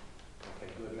 Okay,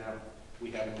 good. Now, we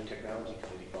have a new technology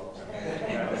committee, folks.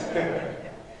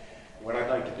 What I'd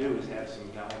like to do is have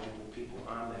some knowledgeable people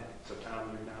on that. So Tom,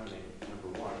 you're nominated,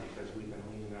 number one, because we've been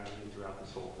leaning on you throughout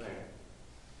this whole thing.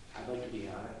 I'd like to be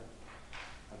on it.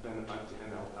 And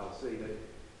I'll say that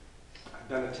I've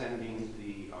been attending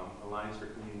the Alliance for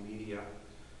Community Media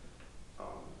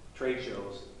trade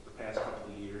shows the past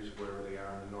couple of years where they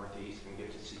are in the Northeast and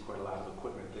get to see quite a lot of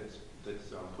equipment that's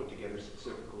put together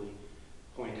specifically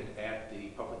pointed at the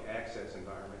public access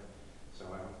environment. So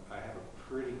I have a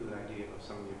pretty good idea of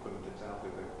some of the equipment that's out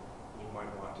there that we might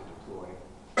want to deploy,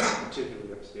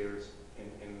 particularly upstairs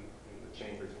in the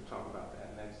chambers. We'll talk about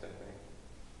that next, I think.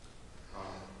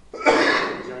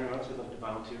 Is there anyone else who'd like to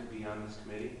volunteer to be on this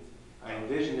committee? I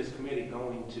envision this committee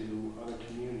going to other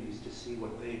communities to see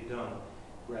what they've done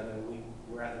rather than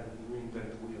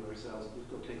reinvent the wheel ourselves. Let's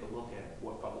go take a look at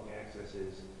what public access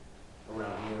is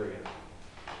around the area.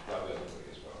 Probably other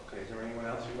way as well. Okay, is there anyone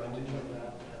else who'd like to join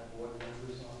that? Board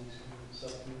members on these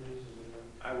subcommittees or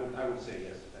whatever? I would say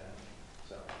yes to that.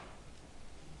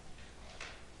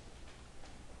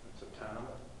 So Tom,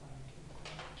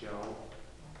 Joe.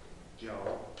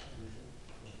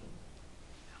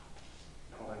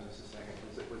 Hold on just a second.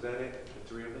 Was that it? The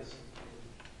three of us?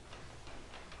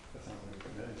 That sounds like a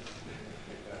committee.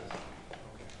 It does.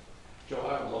 Okay. Joe,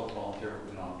 I would love to volunteer,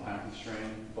 I'm time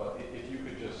constrained, but if you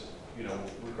could just,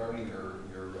 regarding your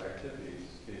activities,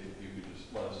 if you could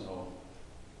just let us know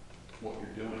what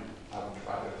you're doing, I would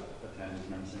try to attend as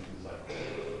many things as I could.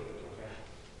 Okay.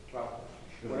 Well,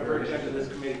 whatever agenda this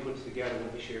committee puts together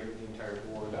will be shared with the entire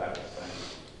board.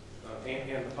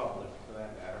 And the public, for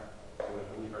that matter. So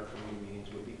I believe our community meetings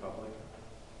would be public.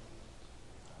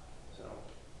 So,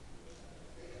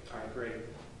 all right, great.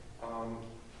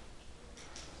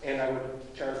 And I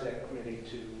would charge that committee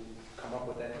to come up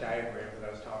with that diagram that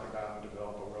I was talking about and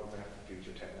develop a roadmap for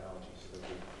future technology so that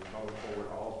we're going forward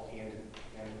all hand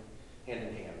in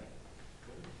hand.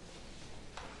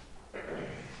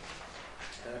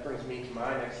 And that brings me to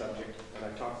my next subject, and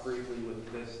I talked briefly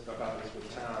about this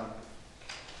with Tom.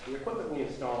 The equipment we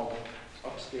installed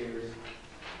upstairs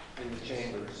in the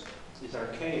chambers is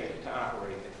archaic to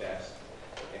operate at best.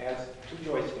 It has two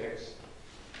joysticks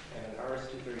and an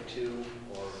RS-232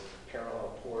 or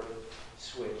parallel port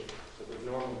switch that would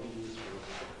normally be used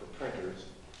for printers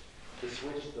to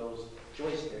switch those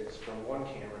joysticks from one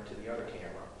camera to the other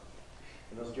camera.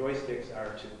 And those joysticks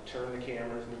are to turn the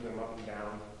cameras, move them up and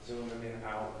down, zoom them in and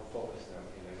out, and focus them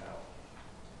in and out.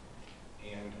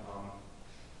 And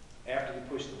after you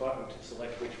push the button to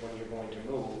select which one you're going to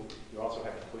move, you also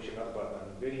have to push another button on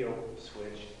the video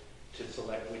switch to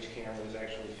select which camera is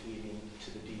actually feeding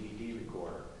to the DVD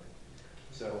recorder.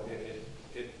 So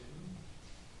it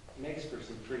makes for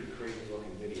some pretty crazy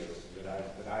looking videos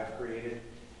that I've created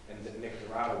and that Nick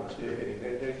Dorado was creating.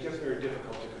 They're just very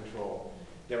difficult to control.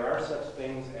 There are such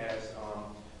things as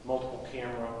multiple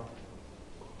camera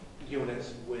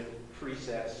units with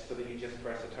presets so that you just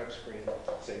press a touch screen,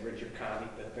 say Richard Conti,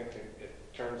 that it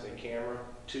turns a camera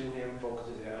to him,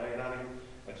 focuses an eye on him,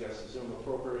 adjusts the zoom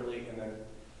appropriately, and then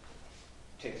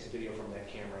takes the video from that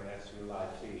camera and that's through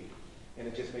live feed. And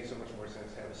it just makes so much more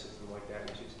sense to have a system like that,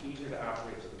 which is easier to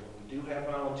operate so that when we do have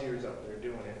volunteers up there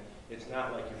doing it, it's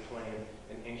not like you're playing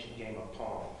an ancient game of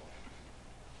Pong.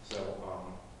 So,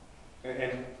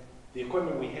 and the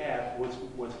equipment we have was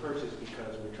purchased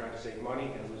because we were trying to save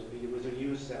money, and it was a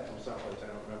used set from someplace, I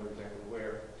don't remember exactly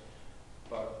where.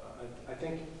 But I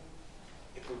think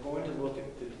if we're going to look at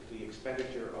the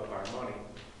expenditure of our money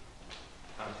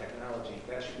on technology,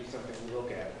 that should be something we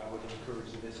look at. I would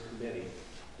encourage this committee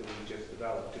that we just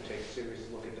developed to take a serious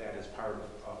look at that as part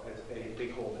of as a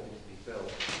big hole that needs to be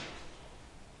filled.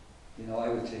 I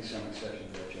would take some exception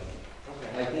to that, John.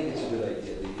 Okay. I think it's a good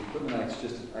idea. The equipment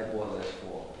I bought last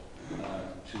fall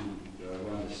to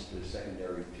run the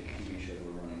secondary TV show that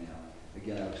we're running now.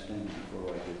 Again, I explained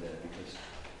before I did that because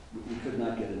we could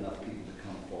not get enough people to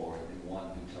come forward and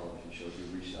want to do television shows.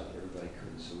 We reached out to everybody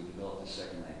couldn't, so we developed a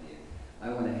second idea.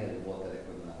 I went ahead and bought that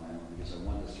equipment on my own because I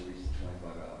wanted us to reach the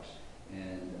 25 hours.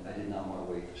 And I did not want to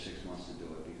wait for 6 months to do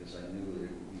it because I knew that,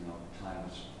 time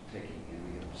was ticking and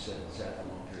we had sat for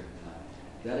a long period of time.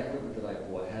 That equipment that I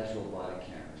bought has robotic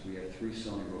cameras. We have 3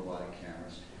 Sony robotic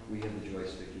cameras. We have the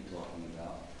joystick you're talking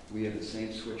about. We have the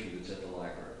same switcher that's at the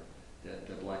library,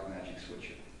 the Black Magic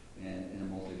switcher, and a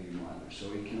multi-view monitor.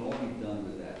 So it can all be done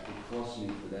with that. It cost me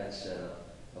for that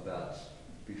setup about,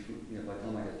 by the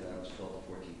time I got done, it was 12 to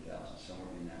 14,000,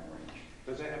 somewhere in that range.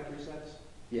 Does that have presets?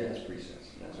 Yeah, it's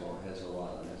presets. That's all. It has a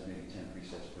lot of them. It has maybe 10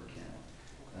 presets per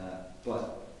camera.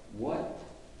 But what,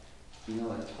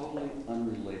 a totally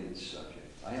unrelated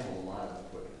subject. I have a lot of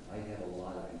equipment. I have a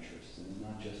lot of interests, and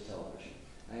not just television.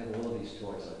 I have all of these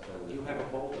toys I play with. You have a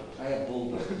bulldozer. I have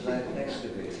bulldozers. I have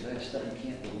excavators. I have stuff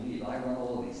you can't believe. I run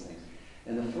all of these things.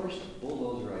 And the first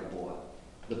bulldozer I bought,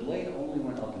 the blade only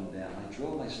went up and down. I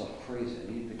drove myself crazy.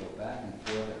 I needed to go back and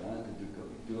forth. I wanted to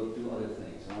do other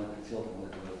things. I wanted to tilt. I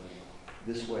wanted to do other things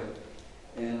this way.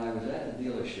 And I was at the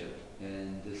dealership,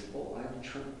 and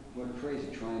I went crazy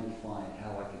trying to find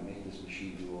how I could make this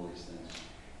machine do all these things.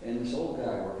 And this old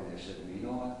guy working there said to me, you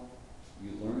know what?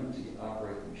 You learn to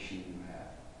operate the machine you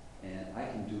have. And I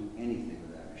can do anything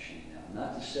with that machine now.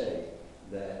 Not to say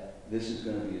that this is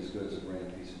going to be as good as a brand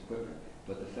new piece of equipment,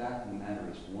 but the fact of the matter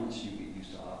is once you get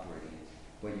used to operating it,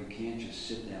 but you can't just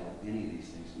sit down with any of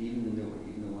these things, even the new one,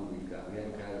 even the one we've got. We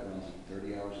have a guy that runs it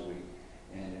 30 hours a week,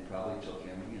 and it probably took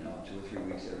him, 2 or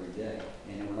 3 weeks every day.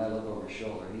 And when I look over his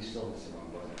shoulder, he still hits the wrong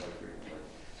button quite frequently.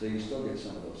 So you still get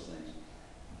some of those things.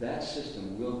 That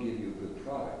system will give you a good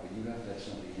product, but you have to have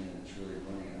somebody in it that's really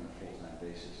running it on a full-time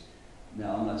basis.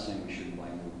 Now, I'm not saying we shouldn't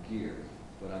buy new gear,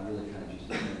 but I'm really kind of just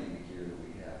defending the gear that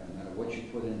we have. No matter what you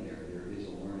put in there, there is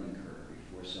a learning curve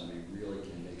before somebody really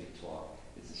can make it talk.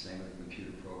 It's the same with a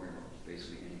computer program or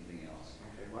basically anything else.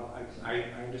 Okay, well, I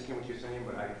understand what you're saying,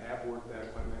 but I have worked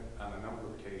that equipment on a number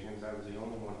of occasions. I was the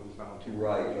only one who was volunteering.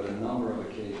 Right, but a number of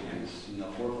occasions,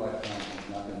 4 or 5 times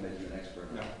is not going to make you an expert.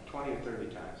 No, 20 or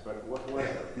 30 times, but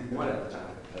whatever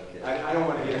time. Okay. I don't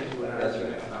want to get into an That's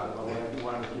argument right. about it, but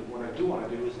what I do want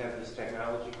to do is have this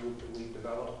technology group that we've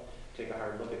developed take a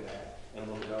hard look at that and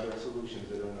look at other solutions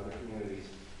that are in other communities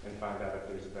and find out if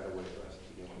there's a better way for us to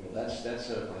be doing Well, it. that's a good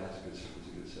setup. That's a good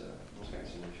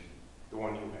solution. The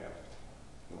one you have.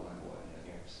 The one I bought,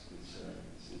 yeah. Yes.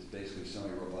 It's basically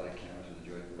Sony robotic cameras with a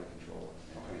joystick controller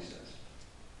and presets.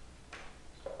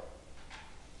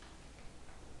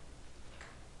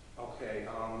 Okay,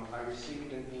 I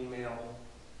received an email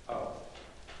of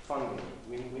funding.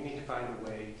 We need to find a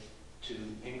way to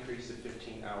increase the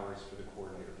 15 hours for the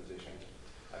coordinator position.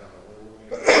 I don't know where we're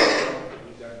going to go, but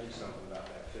we've got to do something about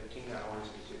that. 15 hours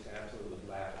is just absolutely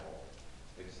laughable.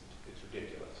 It's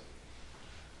ridiculous.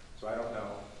 So I don't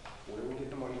know where we get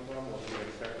the money from, whether we're going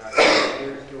to start knocking on the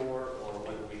mayor's door, or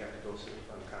whether we have to go sit in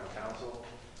front of common council,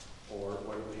 or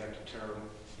whether we have to turn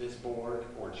this board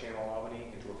or Channel Albany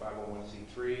into a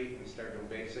 501c3 and start doing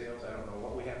bake sales. I don't know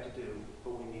what we have to do,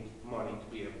 but we need money to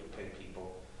be able to pay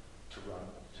people to run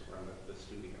the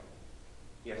studio.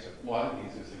 Yes, sir. Well, I think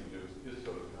the easiest thing to do is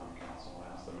go to the common council and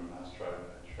ask them and try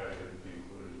to be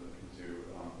included into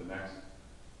the next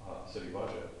city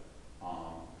budget.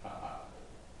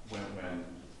 When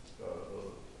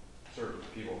certain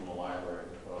people from the library,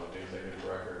 the executive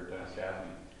director, Dennis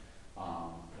Gaffney,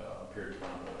 appeared in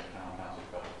front of the town council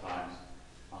a couple of times,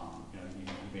 he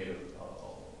made a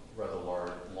rather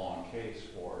large, long case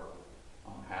for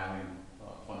having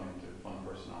funding to fund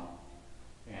personnel.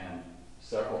 And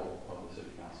several of the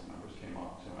city council members came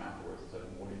up to him afterwards and said,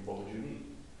 what would you need?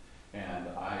 And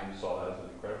I saw that as an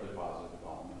incredibly positive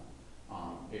development.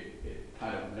 It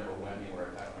kind of never went anywhere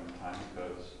at that point in time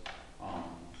because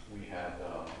we had,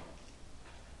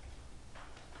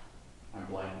 I'm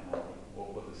blanking on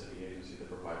what the city agency that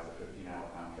provides the 15-hour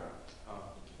contract.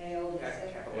 ALDC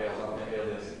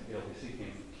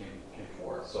came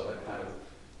forward, so that kind of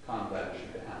calmed that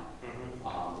issue down.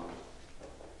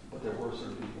 But there were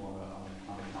certain people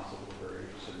on the council who were very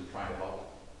interested in trying to help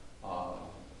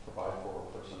provide for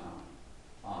personnel.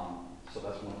 So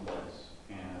that's one place.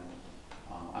 And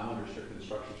I'm under strict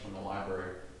instructions from the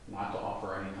library not to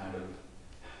offer any kind of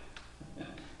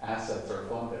assets or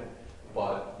funding.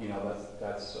 But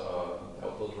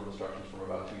those were instructions from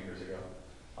about 2 years ago.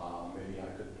 Maybe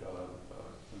I could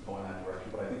go in that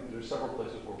direction. But I think there's several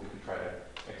places where we could try to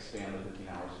expand the 15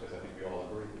 hours because I think we all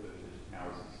agree that 15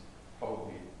 hours is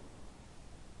probably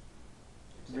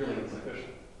really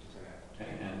insufficient.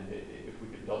 And if we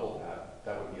could double that,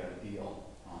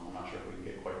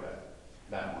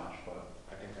 that much, but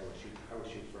I think I would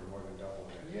shoot for more than double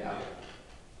that. yeah.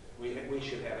 We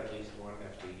should have at least one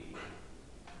FTE.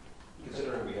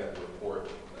 Considering we have the report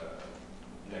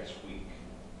next week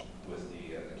with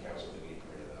the council, we need to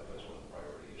bring it up as one of the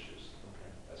priority issues. Okay.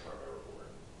 That's part of our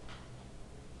report.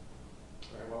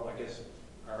 All right, well, I guess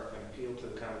our appeal to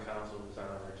the common council is on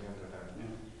our agenda then.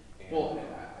 Yeah. And- Well,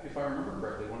 if I remember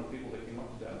correctly, one of the people that came up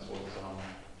to Dennis was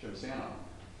Jim Sano.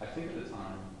 I think at the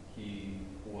time he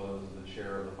was the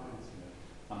chair of the finance committee.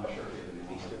 I'm not sure if he is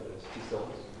anymore. He still is. He still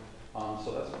is.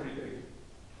 So that's a pretty big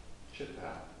chit to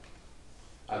have.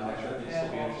 I'm not sure if he's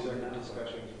still be I've interested in had that.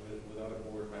 discussions with other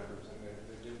board members, and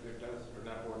there does, or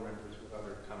not board members, with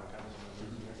other common council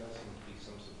members, and there does seem to be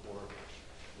some support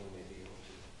when they be able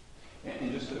to.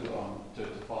 And just to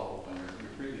follow up on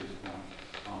your previous point,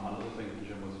 another thing that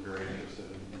Jim was very interested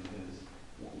in is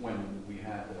when we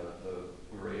had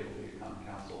we were able to get common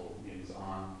council meetings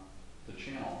on the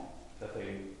channel, that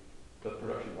the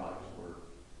production values were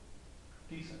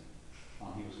decent.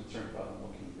 He was concerned about them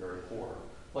looking very poor,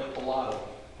 like a lot of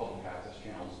public access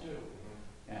channels do.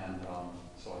 And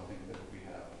so I think that we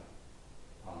have,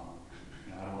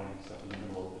 I don't want to step in the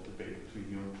middle of the debate between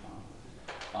you and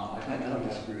Tom. I don't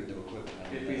disagree with the equipment.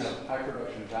 if we have high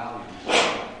production values,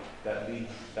 that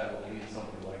will lead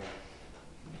somebody like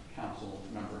Council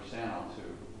Member Sano to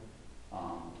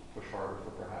push harder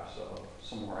for perhaps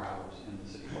some more hours in the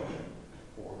city budget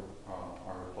for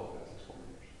our public access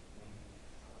coordinators.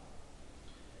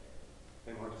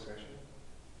 Any more discussion?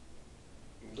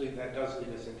 I believe that does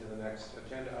lead us into the next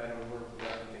agenda item. We're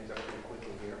wrapping things up pretty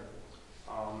quickly here.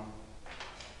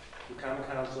 The common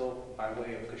council, by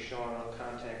way of Kashana,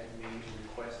 contacted me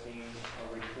requesting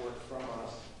a report from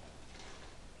us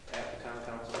at the common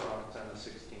council conference on the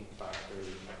 16th,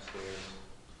 5:30 upstairs.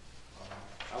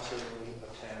 I'll certainly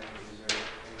attend. Is there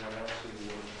anyone else who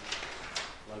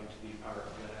would like to be part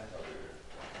of that?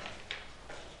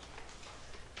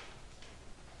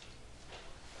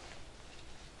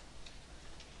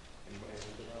 Anybody else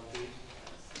around, please?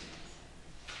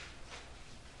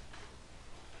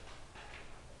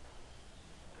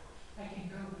 I can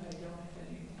go, but I don't have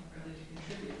anything really to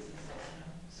contribute since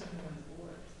I'm someone on the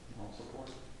board. Moral support.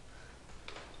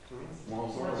 Moral Moral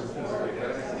support is support. physically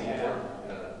Moral present support.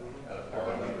 at a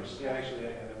board members. Yeah, actually,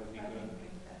 that would be I good. can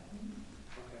think that.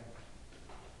 Okay.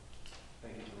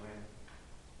 Thank you, Joanne.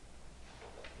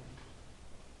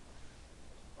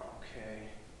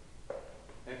 Okay.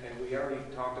 And we already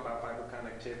talked about fiber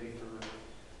connectivity for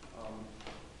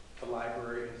the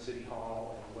library and City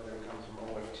Hall, and whether it comes from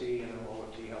OFT, and then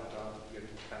OFT helped out get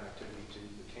connectivity to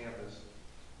the campus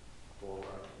for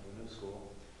the new school.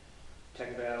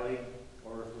 Tech Valley,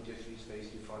 or if we just use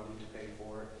phase 2 funding to pay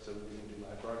for it, so we can do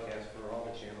live broadcast for all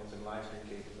the channels and live stream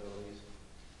capabilities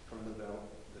from the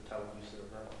television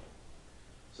server.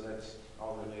 So that's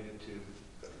all related to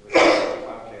the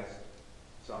podcast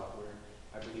software.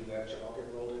 I believe that should all get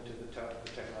rolled into the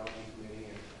technology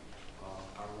committee, and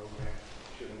our roadmap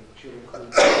should include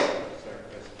start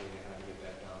investigating how to get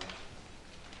that done.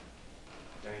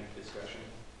 Any discussion?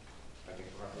 I think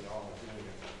roughly all of it.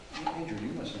 Andrew,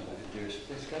 you must know that there's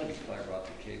got to be fiber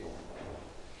optic cable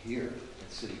here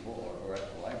at City Hall or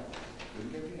at the library.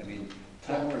 Wouldn't there be? I mean,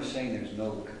 Tom was saying there's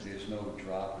no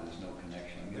drop or there's no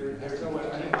connection. I mean, There's no way to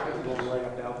go right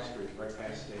up Elk Street, right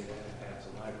past State and past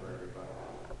the library, but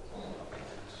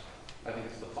I think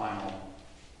it's the final.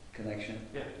 connection.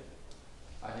 Yeah.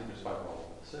 I think there's fiber all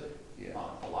over the city. Yeah.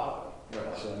 A lot of it.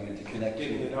 Right. So I mean, to connect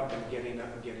getting it to up and getting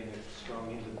it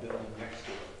strung into the building next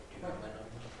to it. You know?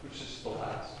 Which is the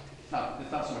last.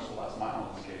 It's not so much the last mile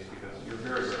in this case because you're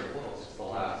very, very close. It's the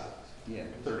last yeah.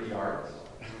 30 yards,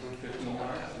 15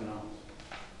 yards, you know.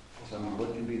 So I mean,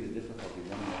 what can be the difficulty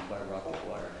running a fiber optic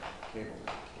wire cable?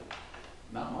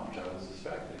 Not much, I would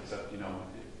suspect, except, I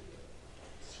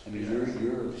mean,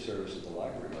 your service at the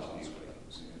library must be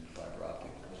fiber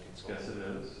optic. yes, it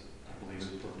is. I believe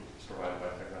it's provided by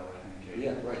Tech Valley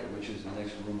Communications. Yeah, right, which is the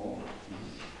next room over.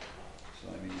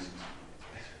 So I mean,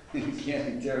 it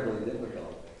can't be terribly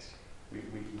difficult. We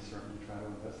can certainly try to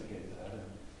investigate that. And,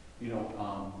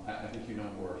 I think you know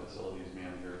who our facilities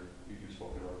manager, you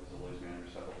spoke to our facilities manager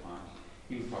several times.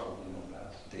 He would probably know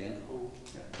best. Dan?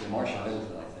 Yeah. Marcia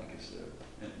Middleton, I think, is the.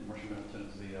 And Marcia Middleton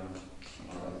is the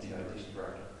IT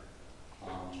director.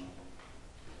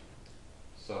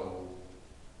 So,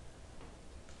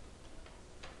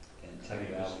 And I Tech think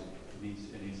Valley.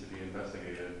 it needs to be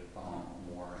investigated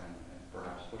more and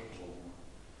perhaps pushed a little more.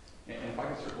 And if I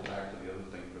could circle back to the other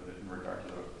thing in regard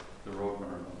to the road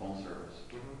runner and the phone service,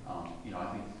 I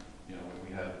think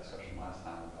we had a discussion last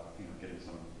time about getting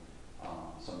some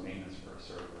maintenance for a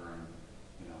server, and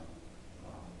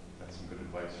that's some good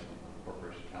advice from the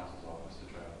Corporation Counsel's office to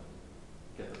try to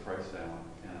get the price down.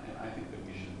 And I think that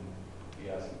we should be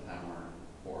asking Time Warner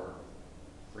for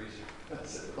free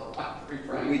service.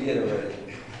 We did already.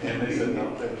 And they said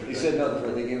no. They said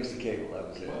no, they gave us the cable, that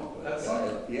was it. Well, But, that's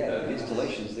something. yeah, the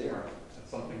installation's there.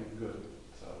 That's something good.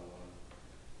 So,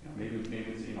 maybe it's,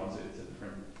 it's a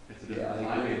different, Yeah, I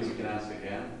time. agree. Maybe we can ask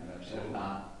again, Absolutely. if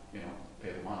not,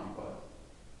 pay the money, but.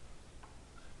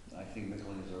 I think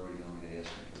McLean's already going to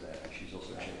ask me for that. She's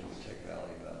also checking with Tech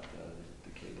Valley about the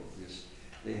cable, because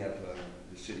they have,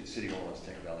 the city hall has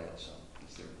Tech Valley also,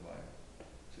 it's their provider.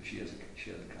 So she has a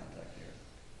contact there.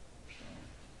 So,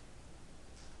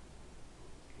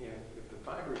 Yeah, if the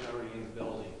fiber is already in the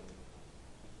building,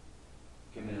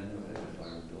 and then they have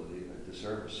vulnerability, the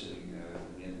server's sitting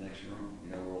in the next room,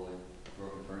 where all the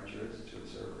broken furniture is, it's where the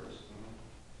server is,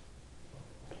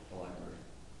 the library.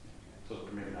 So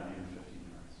maybe not even 15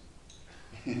 minutes.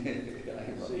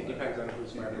 so it depends on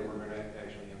whose fiber we're going to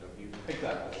actually end up using.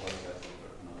 Exactly. Well, that's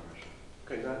another issue.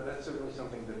 Okay, that's certainly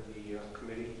something that the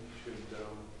committee should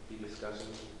be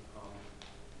discussing.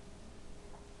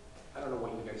 I don't know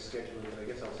what you guys schedule, but I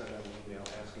guess I'll send out an email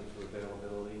asking for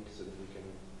availability so that we can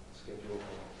schedule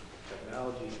a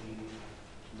technology meeting,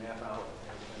 map out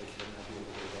as many ideas as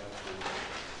we have for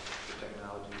the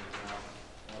technology now.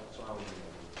 So I'll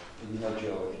email you. And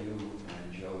Joe, if you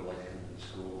and Joe would like to come to the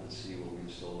school and see what we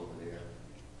installed over there.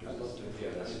 I'd love to.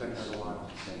 Yeah, that's I've been there a lot.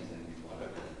 Same thing you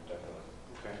wanted. Definitely.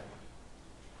 Okay.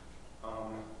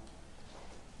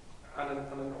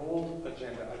 On an old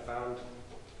agenda, I found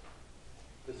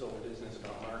this old business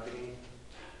about marketing,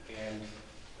 and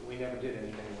we never did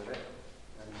anything with it.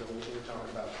 And so we were talking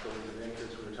about stories of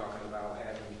interest. We were talking about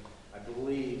having, I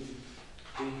believe,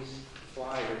 these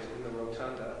flyers in the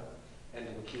rotunda and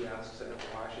in the kiosks at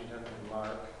Washington and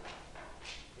Mark.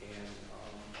 And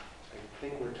I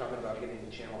think we're talking about getting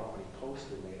the Channel Albany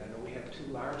poster made. I know we have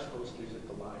 2 large posters at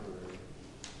the library,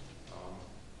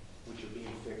 which are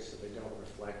being fixed so they don't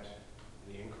reflect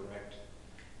the incorrect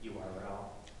URL.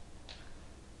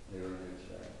 They were in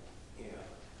there. Yeah.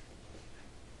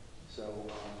 So,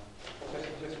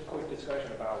 just a quick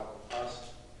discussion about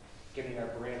us getting our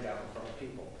brand out in front of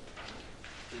people.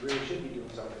 We really should be doing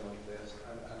something like this.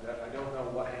 I don't know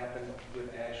what happened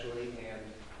with Ashley and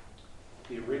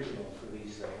the original for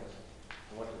these things,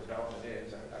 and what the development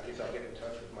is. I guess I'll get in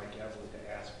touch with Mike Evans to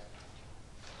ask,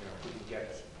 if we can get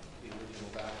the original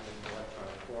document in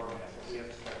electronic format. But we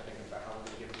have to start thinking about how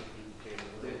we get the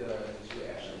capability. Did you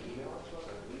actually email it to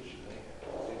us? I believe she may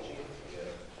have. Did she? Yeah.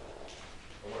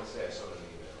 I want to say I saw it in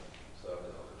the email, so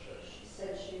I'll check. She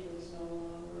said she was no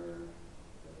longer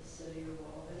with the city of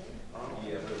Albany.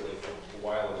 Yeah, but like a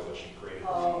while ago when she created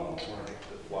Oh.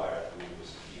 the flyer, I believe it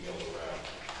was emailed around.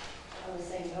 I was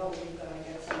saying, no, we've got to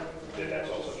get somebody from Yeah, that's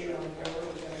also the city on true. board,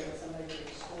 we've got to get somebody from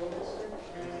the school district,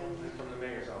 and, From the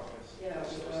mayor's office. yeah,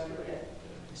 we've got to get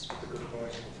That's a good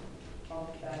point.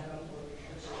 bumped back up where we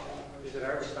should be. Is it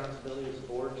our responsibility as a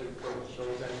board to approach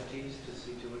those entities to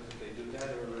see to it that they do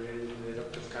that, or is it up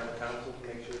to the common council to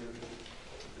make sure that the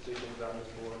positions on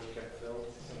this board get filled?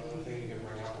 That's another thing you can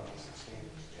bring up on the 16th.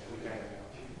 Yeah, we can bring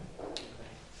up.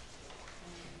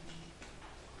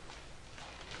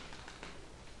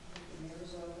 The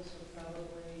mayor's office would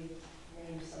probably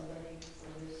name somebody for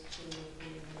this to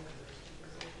be in the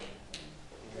position.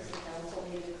 Does the council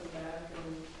need to come back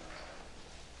and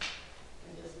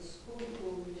does the school,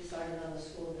 who decided on the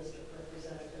school district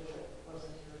representative that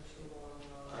wasn't here too long?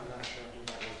 I'm not sure who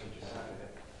that was who decided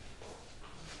it.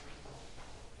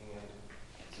 And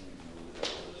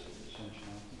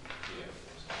Yeah.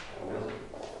 Really?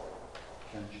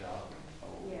 Ken Chop? Oh,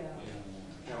 Yeah.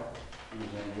 now, He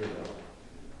was on here though.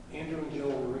 Andrew and Jill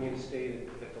were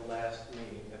reinstated at the last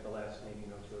meeting of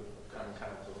the common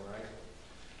council, right?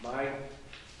 My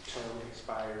term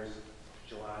expires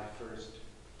July 1st,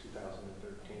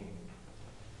 2013,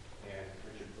 and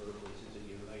Richard Berkeley's is a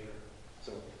year later.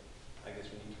 So I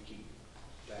guess we need to keep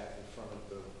that in front of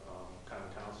the common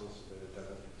council so that it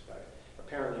doesn't expire.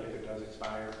 Apparently, if it does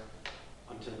expire,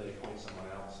 until they appoint someone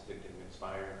else, it didn't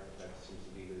expire. That seems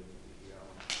to be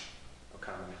a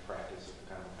common practice of the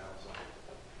common council.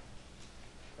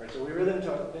 All right, so we really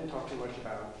didn't talk too much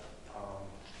about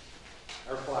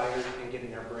our flyers and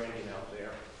getting our branding out there.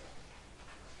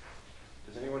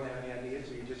 Does anyone have any ideas,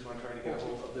 or you just want to try to get a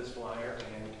hold of this flyer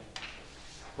and?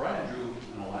 Brian drew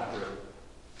an elaborate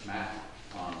map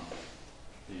on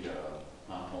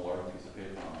on a large piece of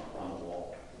paper on the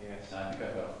wall. Yes. And I think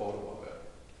I've got a photo of it.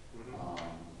 Mhm.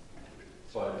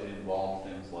 But it involved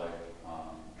things like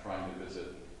trying to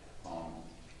visit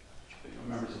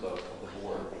members of the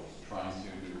board, trying to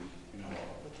do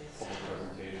public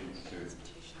presentations to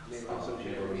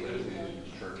associated with neighborhood it.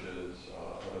 associations, churches,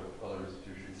 other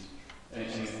institutions,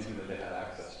 anything that they had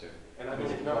access to. And I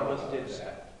believe none of us did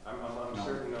that. I'm No.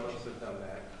 certain none of us have done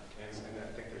that, and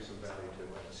I think there's some value to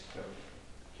it.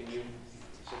 Can you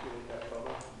circulate that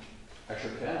photo? I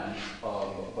sure can,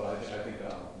 but I think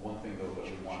one thing though that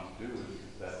we want to do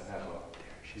is that have a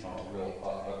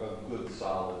good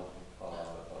solid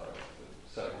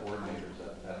set of coordinators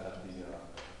at the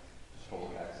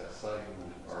public access site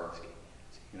who are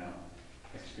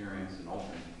experienced and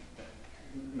open.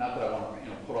 Not that I want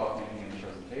to put off making any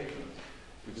presentations.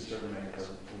 We could certainly make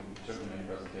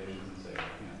presentations and say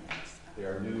they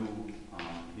are new.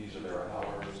 These are their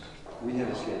hours. We have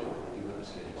a schedule. We do have a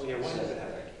schedule. Oh, yeah, when is it?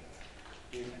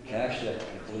 Actually,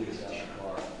 I believe it's out in the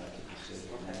car. I took the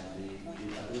schedule.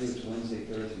 I believe it's Wednesday,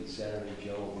 Thursday, and Saturday.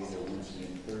 Joe will be there Wednesday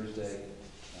and Thursday.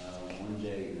 One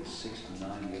day is 6 to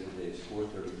 9. The other day is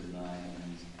 4:30 to 9.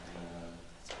 And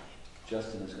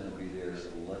Justin is going to be there at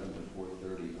 11 to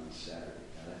 4:30 on Saturday.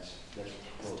 Now that's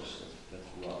close. That's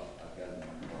rough. I've got it in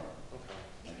my car. Okay.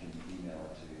 I can email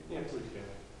it to you. Yeah, please do.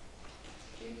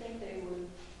 Do you think they would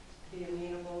be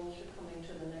amenable to coming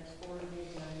to the next board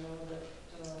meeting? I know that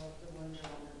the one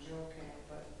gentleman, Joe, came,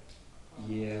 but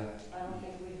Yeah. I don't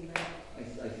think we've met.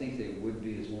 I think they would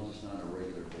be as long as it's not on a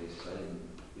regular basis.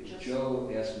 Just-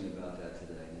 Joe asked me about that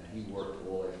today. Now, he worked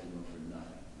all afternoon for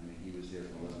nothing. I mean, he was there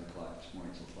from 11 o'clock this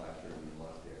morning till 5:30 when he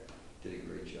left there. Did a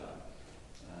great job.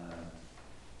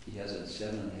 He has a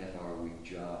 7.5-hour week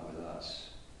job with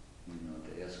us.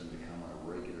 To ask him to come on a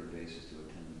regular basis to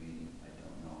attend the meeting, I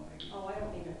don't know. Maybe. Oh, I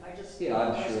don't need it. I just. Yeah,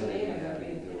 I'm I sure just they'd be need happy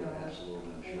to it, do it.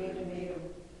 Absolutely, I'm We sure. need to they'd be. meet them.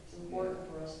 It's important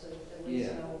for us to at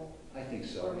least Yeah. know I think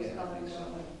so. where he's Yeah, I coming think so.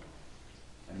 from.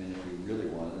 I mean, if we really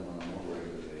wanted them on a more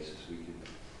regular basis, we could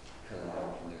cut it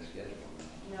out from their schedule.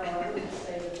 No, I wouldn't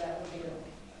say that would be an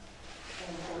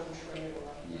important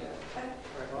trade-off. Yeah. All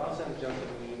right, well, I'll send Justin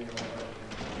an email about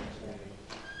the next meeting.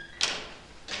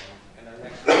 And our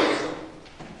next meeting,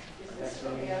 Is this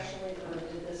from Ashley, or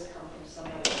did this come from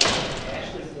somebody?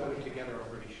 Ashley got it together, I'm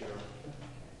pretty sure.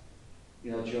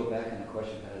 Joe, back on the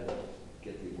question of how to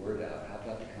get the word out, how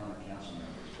about the common council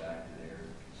members back to their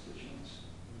constituents?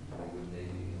 Would they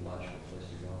be a logical place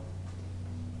to go?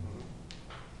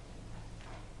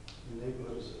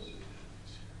 Neighborhood associations.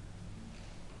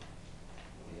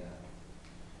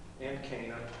 Yeah. And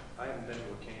Kane, I haven't been to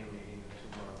a Kane meeting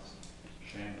in 2 months.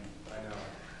 Shame. I know.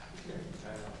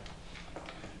 I know.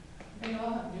 They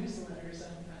all have newsletters,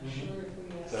 I'm not sure if we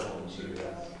ask Several them do, to.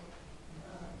 yes.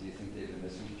 Do you think they've been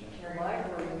missing each The other?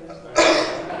 library was.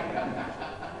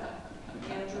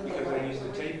 Andrew, the Because I used to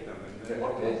library. tape them and then.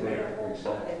 What was Okay, their- very what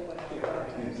sad. they put out? Yeah.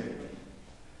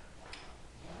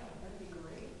 That'd be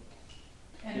great.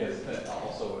 And Yes, and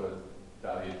also would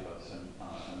value us an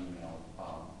email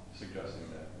suggesting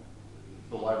that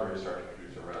the library start to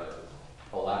produce a rather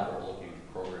elaborate looking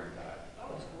program guide,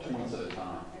 Oh, it's 2 months at a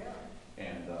time. Yeah.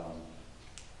 And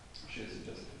she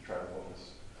suggested to try to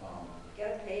focus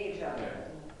Get a page out of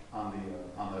it. on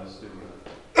the studio.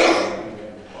 We're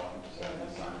talking to Stephanie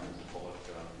Simon, who's the public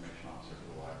information officer for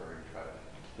the library, try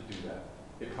to do that.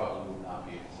 It probably would not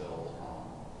be until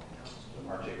the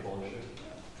March, April issue,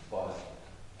 but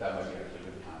that might be actually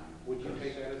a good time. Would you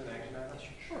take that as an action item?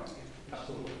 Sure,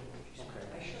 absolutely. Okay.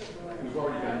 I should have brought it. We've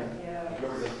already done, Yeah. we've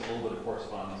already done a little bit of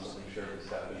correspondence that we've shared with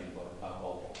Stephanie, but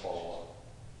I'll follow up.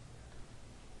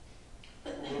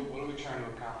 What are we trying to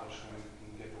accomplish when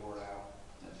we get the word out?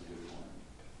 That's a good point.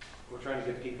 We're trying to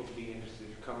get people to be interested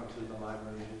in coming to the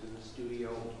library, using the studio,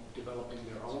 developing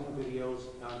their own videos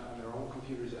on their own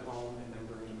computers at home, and then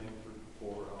bringing them in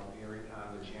for airing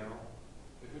on their channel.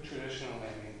 Who traditionally,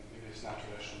 maybe it's not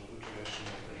traditional, but who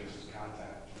traditionally produces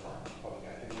content for public?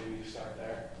 I think maybe you start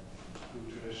there. Who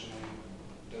traditionally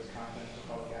does content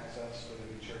for public access, whether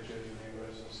it be churches or neighborhood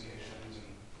associations,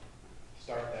 and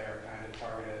start there, kind of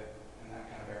target it in that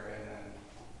kind of area, and then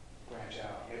branch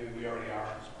out. Maybe we already are.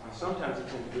 Sometimes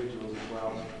it's individuals as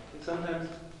well. And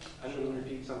sometimes, I'm going to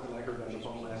repeat something I heard on the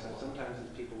phone last night, sometimes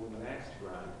it's people with an axe to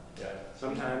grind. Yeah.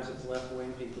 Sometimes it's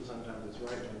left-wing people, sometimes it's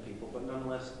right-wing people, but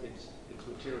nonetheless, it's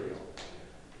material.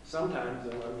 Sometimes,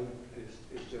 though,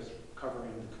 it's just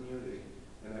covering the community,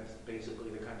 and that's basically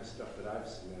the kind of stuff that I've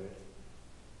submitted.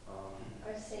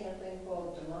 I've seen a thing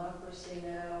called Democracy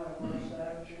Now, I've watched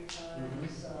that a few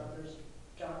times. There's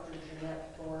Dr.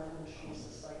 Jeanette Thornton, she's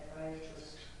a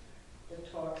psychiatrist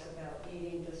that talks about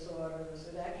eating disorders.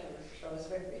 It actually shows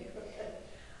very good.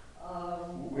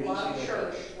 A lot of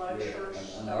church On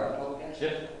stuff. our public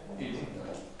access? Yeah,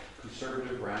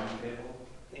 conservative roundtable.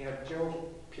 Yeah, Joe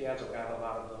Piazza got a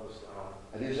lot of those.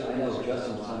 I know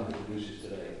Justin's telling the producers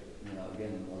today,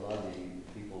 again, a lot of the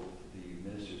people, the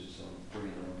ministers, some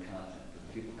bringing their own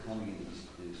people coming into the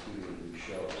studio to do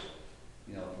shows,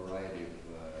 you know, a variety of,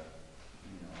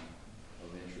 of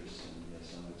interests, and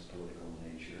some of it's political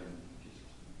in nature, and just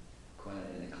quite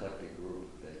an eclectic group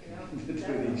that Yeah, come to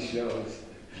do these shows.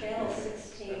 Channel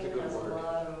 16 That's a good has a word.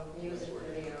 lot of music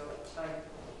video type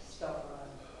stuff on.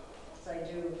 So I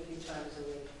do a few times a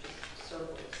week, just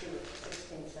circle, see what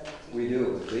 16, 17. We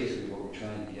do, but basically what we're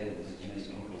trying to get is as many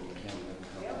people as we can, we have to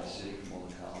come Yeah. from the city, from all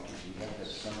the colleges, we have to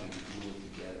have something to glue it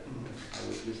together. I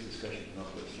was, this discussion came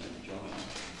up with John.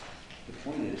 The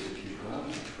point is, if you're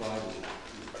going to try to,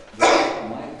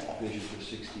 my vision for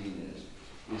 16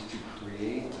 is to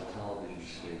create a television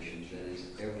station that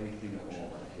is everything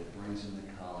all. It brings in the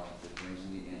colleges, it brings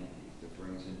in the entities, it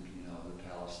brings in, you know, the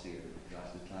Palace Theater, the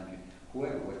Casa de Time,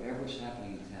 whoever, whatever's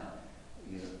happening in town.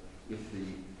 You know, if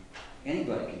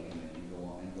anybody can come in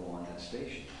and go on that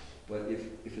station. But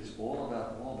if it's all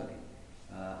about Albany,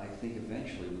 I think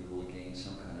eventually we will gain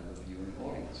some kind of a viewing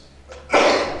audience. It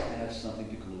has to have something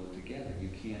to glue it together.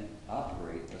 You can't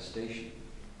operate a station.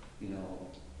 You know,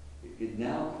 it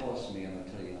now costs me, I'm going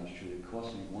to tell you honest truth, it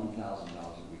costs me $1,000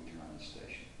 a week to run the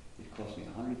station. It cost me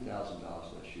 $100,000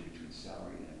 last year between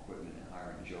salary and equipment and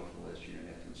hiring Joe for last year and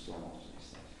I have to install most of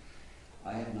these things.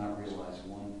 I have not realized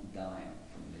one dime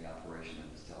from the operation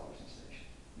of this television station.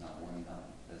 Not one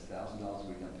dime. That's $1,000 a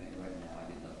week I'm paying right now. I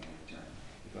get nothing in return.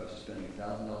 If I was spending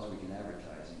 $1,000 a week in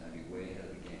advertising, I'd be way ahead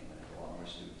of the game. I'd have a lot more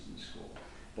students in the school.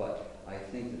 But I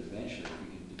think that eventually we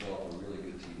can develop a really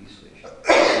good TV station that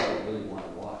people really want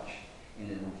to watch. And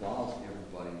it involves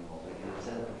everybody involved. And it's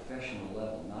at a professional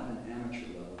level, not an amateur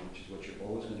level, which is what you're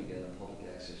always going to get on a public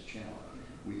access channel.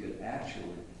 We could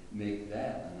actually make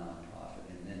that a nonprofit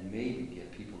and then maybe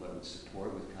get people that would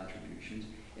support with contributions,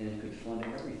 and it could fund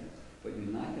everything. But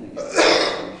you're not going to get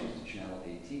contributions to Channel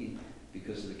 18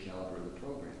 because of the caliber of the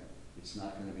program. It's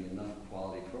not going to be enough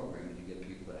quality programming to get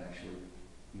people that actually,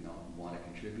 you know, want to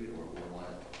contribute or want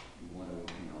to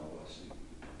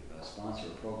sponsor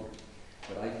a program.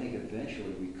 But I think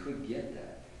eventually we could get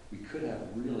that. We could have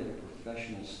really a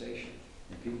professional station.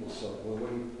 And people say, well,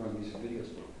 what are you from music videos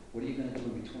for? What are you going to do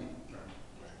in between?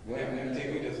 What are we gonna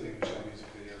MTV do? doesn't even show music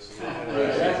videos. So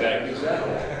Exactly.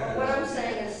 Well, what I'm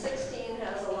saying is 16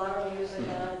 has a lot of music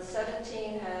on it,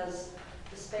 17 has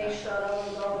the space shuttle,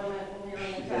 the government, and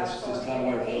nearing the That's capsule, just how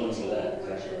we're and 18, feeling for that,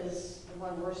 which exactly. is the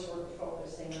one we're sort of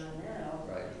focusing on now,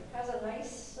 Right. has a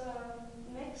nice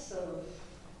mix of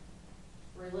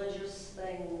religious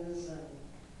things and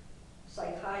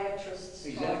psychiatrists.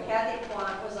 Exactly. Kathy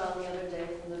Quant was on the other day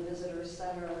from the Visitor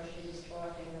Center, where she was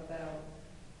talking about,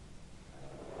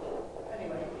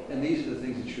 anyway. And these are the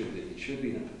things it should be. It should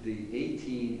be, the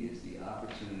 18 is the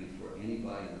opportunity for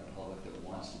anybody in the public that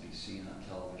wants to be seen on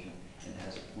television and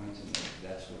has a point to make.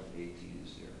 That's what 18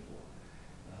 is there for.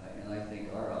 And I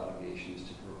think our obligation is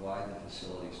to provide the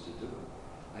facilities to do it.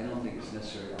 I don't think it's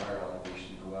necessarily our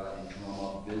obligation to go out and drum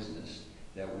up business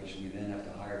that which we then have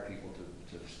to hire people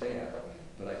to staff.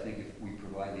 But I think if we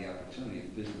provide the opportunity,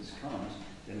 if business comes,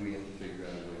 then we have to figure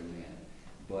out a way to man.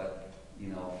 But, you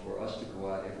know, for us to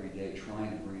go out every day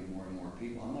trying to bring in more and more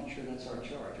people, I'm not sure that's our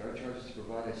charge. Our charge is to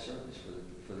provide a service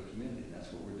for the community, and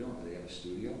that's what we're doing. They have a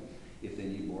studio. If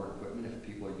they need more equipment, if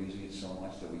people are using it so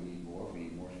much that we need more, if we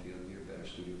need more field gear, better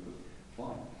studio equipment,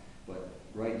 fine. But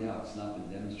right now, it's not been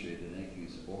demonstrated that anything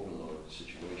is an overload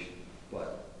situation.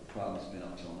 But the problem has been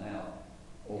up till now,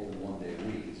 open 1 day a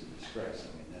week is a disgrace.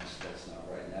 I mean, that's not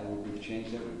right. Now we've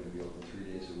changed that. We're going to be open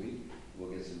 3 days a week.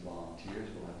 We'll get some volunteers.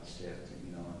 We'll have the staff to,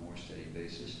 you know, on a more steady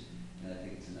basis. And I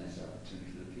think it's a nice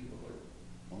opportunity for the people. But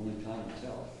only time will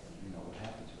tell, you know, what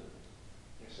happens with it.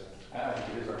 Yes, sir. I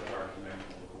think it is our charge to make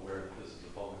people aware that this is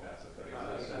a public asset that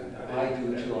exists. I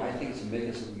do too. I think it's to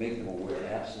make them aware.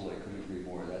 Absolutely, I couldn't agree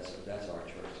more. That's our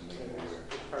charge, to make them aware.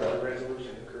 It's part of the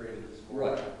resolution that created this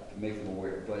board. Right, to make them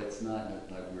aware, but it's not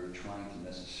like we're trying to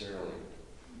necessarily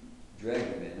drag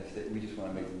them in. We just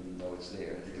want to make them know it's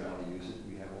there. If they want to use it,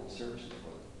 we have all the services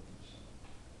for them. So.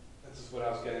 This is what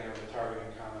I was getting at with the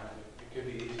targeting comment. It could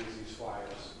be easy as these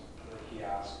flyers, or a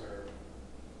kiosk, or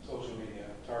social media,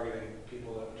 targeting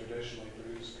people that traditionally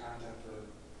produce content for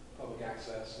public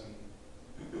access and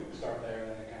start there,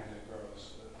 and then it kind of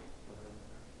grows.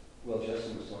 Well,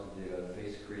 Justin was talking to you about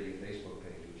creating a Facebook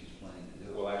page, which he's planning to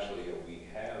do. Well, actually, we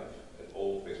have an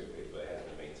old Facebook page, but it hasn't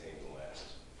been maintained in the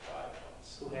last 5 months.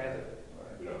 Who has it?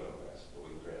 We don't know who has, but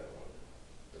we can create one.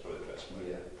 That's probably the best way.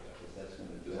 Yeah, because that's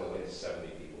going to do There's only it.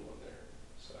 70 people on there,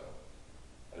 so,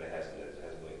 and it hasn't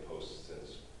been posted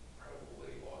since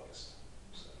probably August,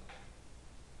 so.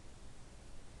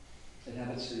 And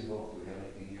how about City Hall? Do we have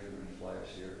anything here, any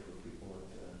flyers here for people?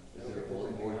 Is there a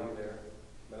bulletin board out here? there?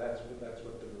 But that's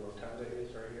what the rotunda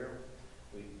is right here.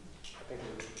 I think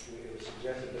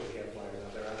suggested that we have flyers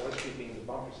out there. I was keeping the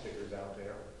bumper stickers out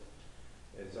there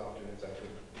as often as I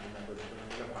could remember to put them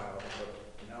in a pile, but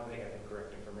now they have the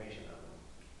correct information on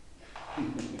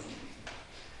them.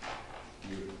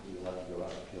 You'll have to go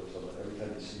out and kill someone every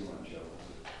time you see one, Joe.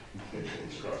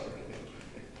 It's crossing.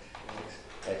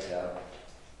 X out.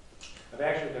 I've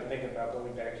actually been thinking about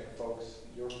going back to the folks,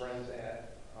 your friends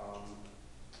at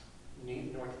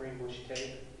North Greenbush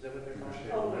Tape, is that what they're called?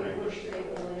 Oh, we wish they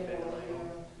were labeled,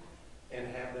 And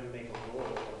have them make a roll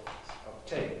of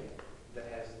tape that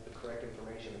has the correct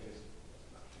information, and just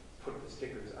put the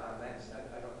stickers on that.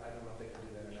 I don't know if they can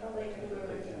do that or not. Oh, they can do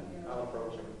everything, yeah. I'll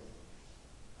approach them.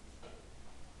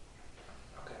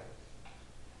 Okay.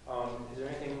 Is there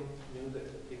anything new that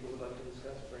people would like to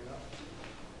discuss, bring up?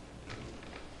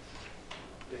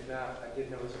 If not, I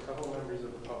did notice a couple members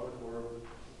of the public were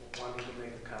wanting to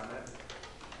make a comment.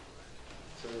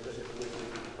 So with the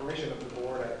permission of the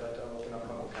board, I'd like to open up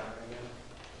public comment again.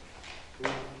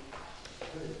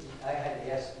 I had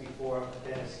asked before,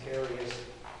 Dennis Carius,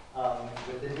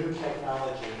 with the new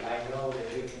technology, I know that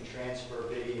you can transfer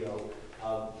video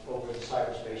over the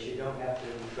cyberspace. You don't have to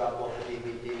drop off the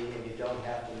DVD, and you don't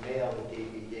have to mail the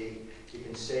DVD. You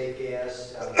can save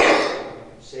gas,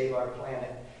 save our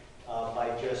planet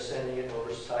by just sending it over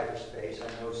cyberspace. I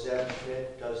know Zeb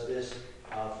Schmidt does this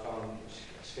from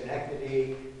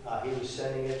Schenectady. He was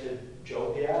sending it to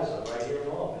Joe Piazza right here in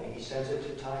Albany. He sends it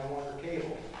to Time Warner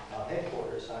Cable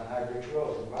headquarters on High Ridge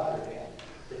Road in Rotterdam.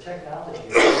 The technology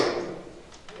is there.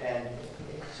 And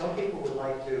some people would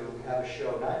like to have a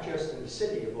show not just in the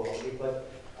city of Albany, but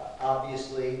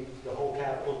obviously the whole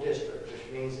capital district,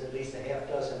 which means at least a half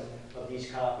dozen of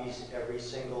these copies every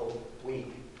single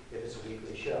week, if it's a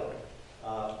weekly show,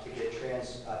 to get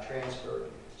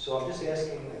transferred. So I'm just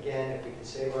asking again if we can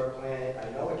save our planet. I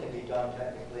know it can be done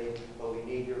technically, but we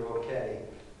need your okay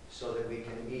so that we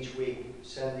can each week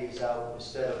send these out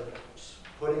instead of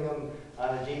putting them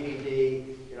on a DVD.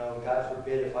 You know, God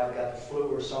forbid if I've got the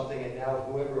flu or something, and now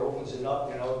whoever opens it up,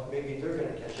 you know, maybe they're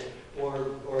going to catch it.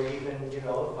 Or even, you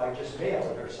know, if I just mail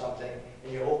it or something,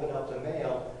 and you open up the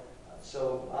mail.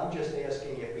 So I'm just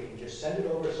asking if we can just send it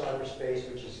over cyberspace,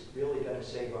 which is really going to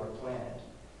save our planet.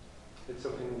 It's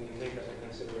something we can take under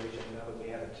consideration now that we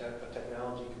have a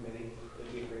technology committee.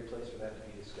 It'd be a great place for that to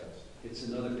be discussed. It's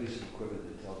another piece of equipment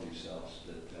that tells yourselves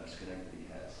that Schenectady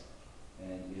has.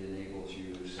 And it enables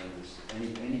you to send this,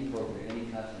 any program, any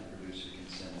content producer can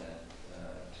send that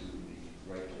to the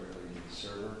right directly to the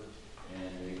server.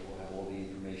 And they will have all the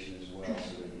information as well,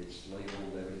 so that it's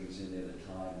labeled, everything's in there, the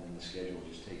time, and then the schedule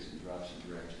just takes and drops and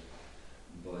directs.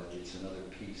 But it's another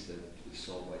piece that is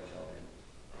sold by television.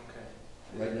 Okay.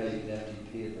 Right now, you can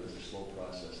FTP it, but it's a slow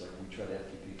process. Like we try to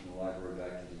FTP from the library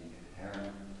back to the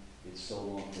Heron, it's so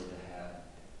long for it to happen.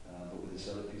 But with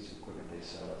this other piece of equipment they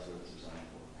sell, that's what it's designed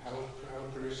for. How would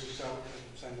producers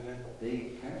send it in?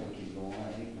 They apparently can go on,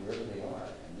 I think, wherever they are,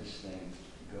 and this thing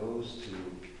goes to,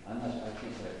 I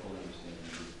can't say I fully understand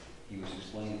it. He was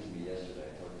explaining to me yesterday,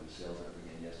 I talked to the sales rep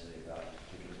again yesterday about a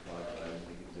particular product, but I didn't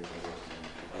think it was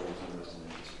interested in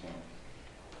at this point.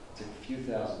 It's a few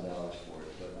 $1,000s for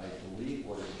it, but I believe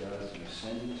what it does is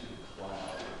send it to the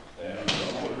cloud. Yeah, It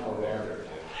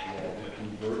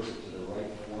converts it to the right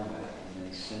format and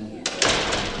then sends it to the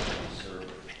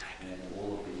server. And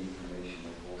all of the information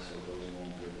that also goes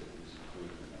along with it is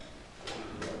included in that.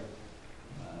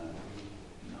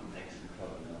 You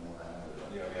probably know more about it.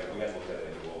 Yeah, we have looked at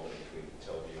it in Albany between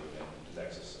Teleview and the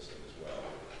Nexus system as well.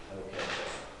 Okay.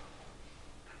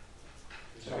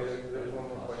 Sorry, there's one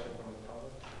more question from the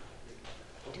public.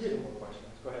 Two more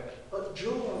questions. Go ahead.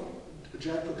 Joe,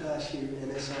 Jack Prakash here, an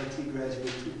SRT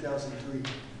graduate, 2003.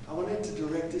 I wanted to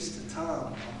direct this to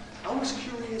Tom. I was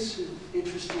curious and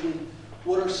interested in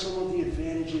what are some of the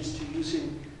advantages to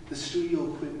using the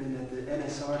studio equipment at the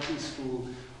NSRT school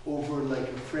over like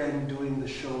a friend doing the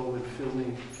show and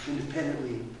filming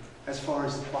independently, as far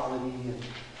as the quality and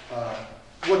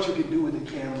what you could do with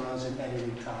the cameras and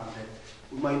editing time that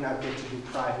we might not get to do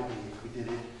privately if we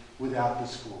did it without the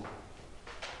school.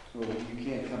 So you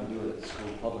can't come do it at the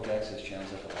school, public access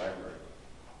channels at the library.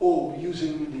 Oh,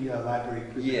 using the library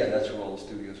equipment? Yeah, that's where all the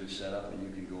studios are set up, and you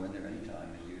can go in there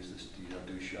anytime and use this,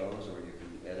 do shows, or you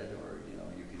can edit, or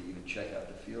you can even check out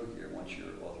the field gear once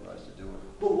you're authorized to do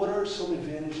it. But what are some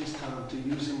advantages, Tom, to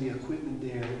using the equipment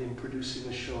there in producing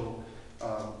a show,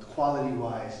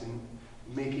 quality-wise, and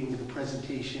making the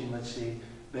presentation, let's say,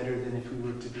 better than if we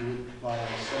were to do it by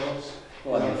ourselves?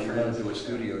 Well, I mean, if you're going to do a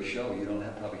studio show, you don't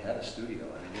probably have a studio.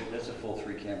 I mean, that's a full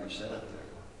 3-camera setup there.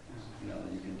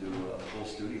 You can do a full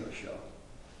studio show.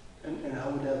 And how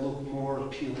would that look more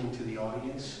appealing to the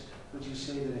audience? Would you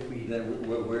say that if we, Then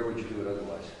where would you do it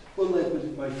otherwise? well, like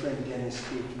with my friend Dennis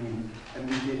did, and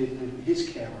we did it with his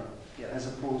camera, Yeah. as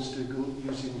opposed to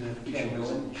using the You should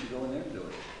cameras. you should go in there and do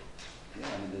it. Yeah,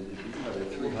 I mean, there are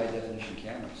 3 high-definition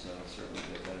cameras, so certainly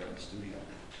get better in the studio.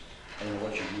 I don't know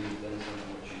what you use, I don't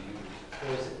know what you use.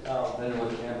 Was, I don't know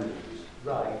what camera you use.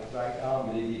 right, right.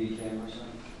 An ADV camera or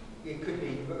something? It could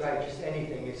be, right, just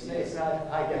anything. It's not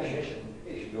high definition.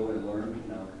 You should go and learn,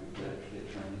 get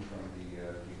training from the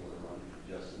people that run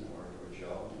Justin or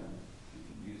Joe, and you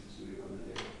can use the studio in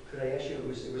the day. Could I ask you,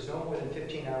 it was no more than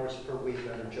 15 hours per week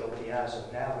under Joe Piazza.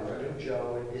 Now with the new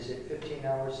Joe, is it 15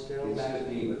 hours still? It's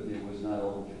 15, but it was not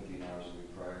over 15 hours a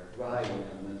week prior. Right. It was only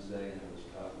on Wednesday, and it was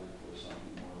probably for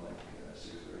something more like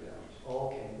 6 or 8 hours.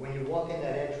 Okay. When you walk in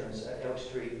that entrance at Elk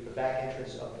Street, the back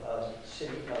entrance of the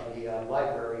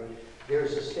library,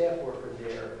 there's a staff worker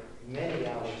there many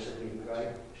hours a week, right?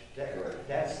 Correct.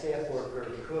 That staff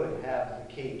worker could have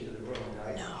the key to the room,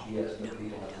 right? Yes, but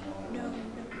people have to know how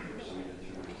to proceed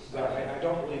through this. But I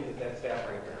don't believe that staff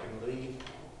worker can leave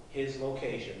his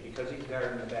location, because he's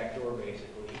guarding the back door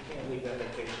basically. He can't leave that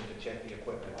location to check the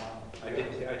equipment. I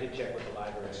did check with the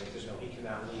library, and they said, no, he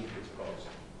cannot leave his post.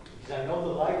 Because I know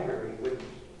the library would,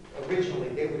 originally,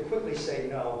 they would quickly say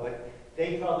no, but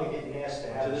they probably didn't ask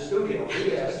to have a studio.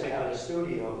 We asked to have a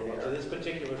studio To there. this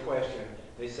particular question,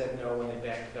 they said no when they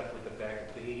backed it up with the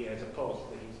fact that he has a post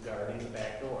that he's guarding the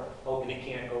back door. Okay. And he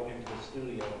can't go into the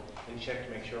studio and check to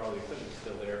make sure all the equipment's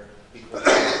still there before.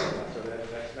 So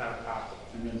that's not possible.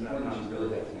 And then the point is you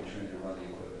really have to be trained to run the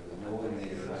equipment. There's no way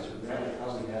that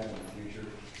probably happen in the future.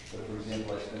 But for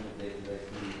example, I spent the day today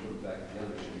putting the equipment back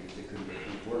together because they couldn't get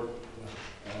it to work.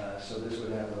 So this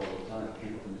would happen all the time.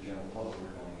 People from the general public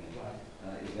were going in.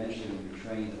 Eventually, when you're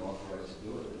trained and authorized to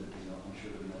do it, I'm sure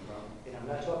there'd be no problem. And I'm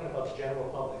not talking about the general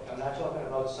public. I'm not talking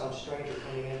about some stranger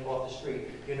coming in off the street.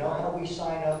 You know how we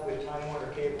sign up with Time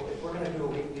Warner Cable? If we're going to do a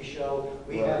weekly show,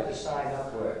 we have to sign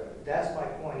up. Correct. That's my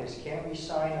point, is can't we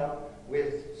sign up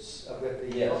with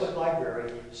the Yes. public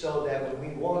library so that when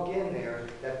we walk in there,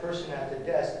 that person at the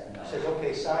desk No. says,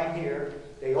 okay, sign here.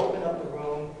 They open up the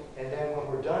room, and then when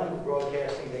we're done with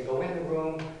broadcasting, they go in the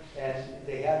room, and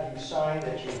they have you sign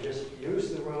that you just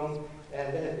used the room,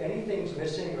 and then if anything's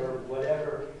missing or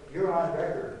whatever, you're on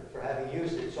record for having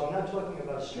used it. So I'm not talking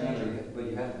about a stranger. But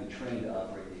you have to be trained to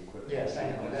operate the equipment. Yes,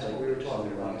 I know. That's what we were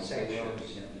talking about, the same You thing. can't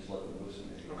just let them loose in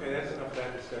there. Okay, that's enough of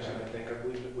that discussion, I think. I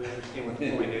believe we understand what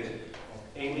the point is.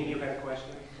 Amy, you had a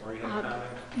question, or you had a comment?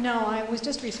 No, I was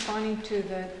just responding to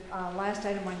the last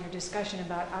item on your discussion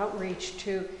about outreach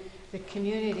to the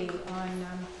community on,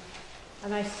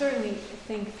 and I certainly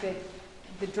think that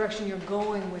the direction you're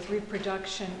going with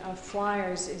reproduction of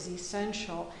flyers is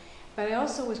essential. But I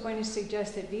also was going to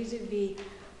suggest that vis-a-vis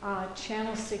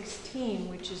Channel 16,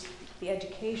 which is the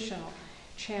educational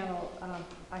channel,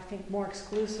 I think more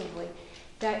exclusively,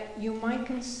 that you might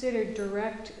consider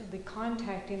directly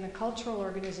contacting the cultural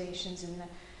organizations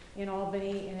in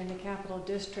Albany and in the Capital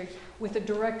District with a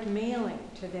direct mailing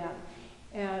to them,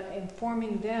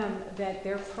 informing them that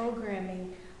their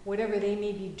programming, whatever they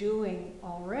may be doing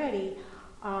already,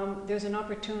 there's an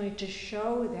opportunity to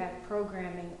show that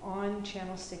programming on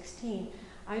Channel 16.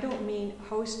 I don't mean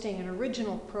hosting an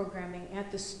original programming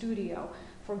at the studio.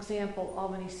 For example,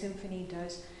 Albany Symphony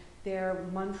does their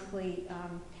monthly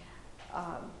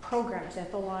programs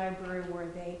at the library where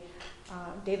they,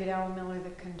 David Miller, the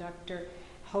conductor,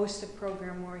 hosts a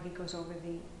program where he goes over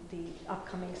the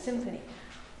upcoming symphony.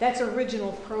 That's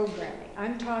original programming.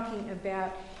 I'm talking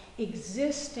about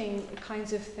existing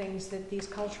kinds of things that these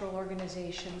cultural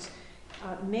organizations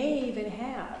may even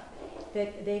have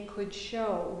that they could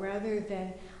show rather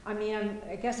than,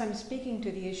 I guess I'm speaking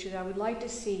to the issue that I would like to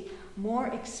see more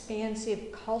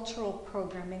expansive cultural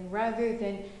programming rather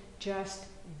than just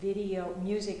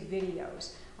music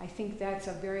videos. I think that's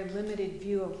a very limited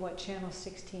view of what Channel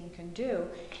 16 can do.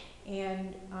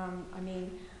 And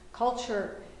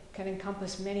culture can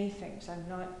encompass many things. I'm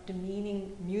not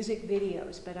demeaning music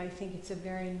videos, but I think it's a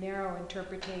very narrow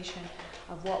interpretation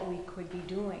of what we could be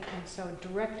doing. And so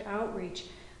direct outreach,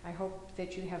 I hope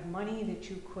that you have money, that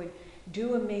you could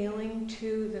do a mailing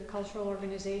to the cultural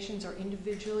organizations or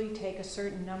individually take a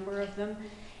certain number of them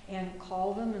and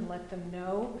call them and let them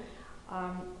know.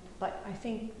 But I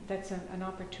think that's an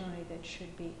opportunity that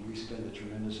should be. We spend a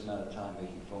tremendous amount of time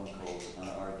making phone calls on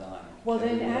our dime. Well,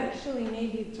 then Every day. actually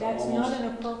maybe that's not an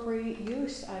appropriate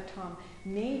use, Tom.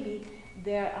 Maybe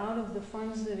they're out of the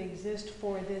funds that exist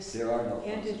for this There are no funds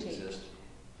that entity. exist.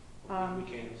 We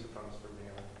can't use the funds for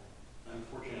mailing.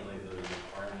 Unfortunately, the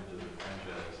requirement of the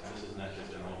franchise, and this is not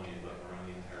just in Albany, but around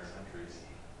the entire country,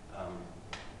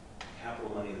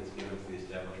 capital money that's given for the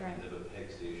establishment Right. of a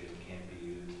PEG station can't be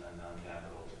used on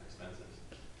non-capital expenses.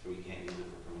 So we can't use it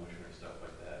for promotion or stuff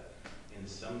like that. In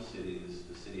some cities,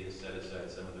 the city has set aside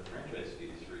some of the franchise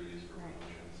fees for use for Right.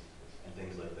 promotions and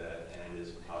things like that. And it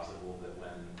is possible that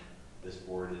when this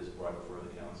board is brought before the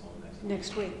council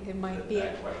Next week, it might that be,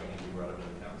 that question can be brought up in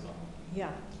the council.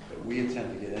 yeah. But we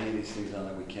attempt to get any of these things on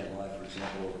that we can't live. For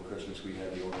example, over Christmas, we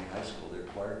had the Albany High School, their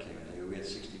choir came in. We had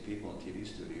 60 people in TV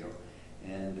studio,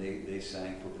 and they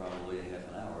sang for probably a half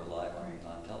an hour live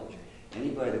on television.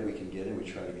 Anybody that we can get in, we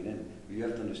try to get in. But you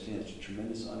have to understand, it's a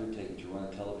tremendous undertaking to run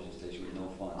a television station with no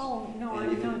funds. Oh, no, And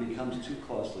I'm if not, it becomes too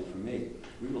costly for me,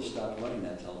 we will stop running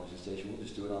that television station. We'll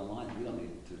just do it online. We don't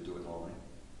need to do it online.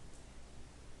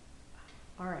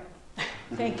 all right.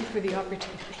 Thank you for the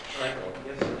opportunity.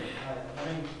 Yes, sir. Hi, my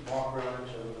name's Mark Roach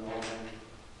of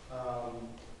Albany.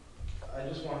 I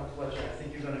just wanted to let you, I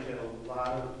think you're going to get a lot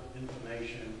of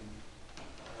information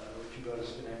if you go to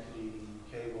Schenectady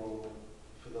Cable.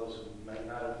 For those who may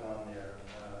not have gone there,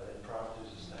 at Proctor's,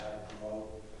 is to how to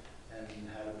promote and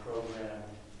how to program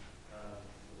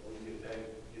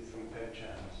your three PEG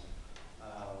channels.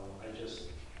 I just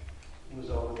was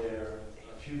over there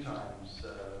a few times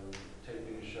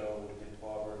taping a show with Nick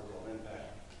Barber called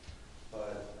Impact.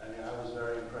 But I mean, I was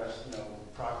very impressed. You know,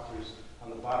 Proctor's on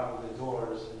the bottom of the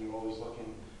doors, and you're always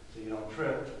looking so you don't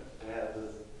trip. They have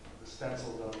the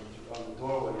stenciled on the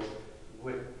doorways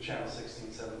with channel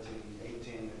 16, 17,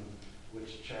 18, and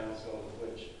which channels go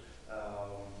with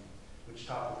which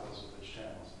topic goes with which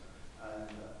channels. And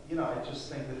you know, I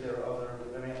just think that there are other.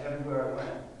 I mean, everywhere I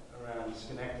went around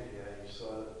Schenectady, I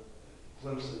saw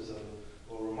glimpses of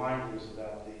or reminders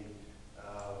about the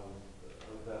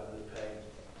PEG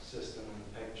system and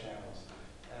the PEG channels.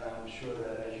 And I'm sure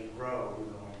that as you grow,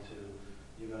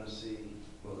 you're going to see.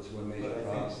 Well, there's one major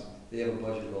problem. They have a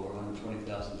budget of over $120,000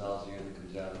 a year that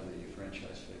comes out of the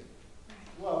franchise fee.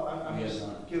 Well, I'm Yes, just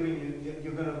son. giving you,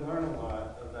 you're going to learn a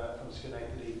lot about from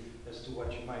Schenectady as to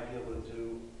what you might be able to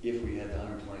do. If we had the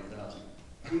 120,000.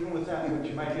 Even with that, what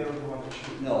you might be able to do on the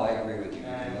shoot. No, I agree with you. You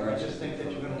And can learn I just something think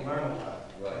that you're from going it. to learn a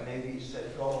lot. Right. And maybe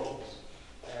set goals.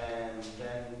 And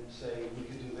then say, we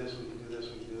could do this, we could do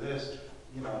this, we could do this.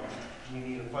 You know, we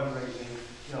need a fundraising,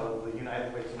 you know, the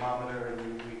United Way thermometer,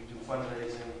 and we do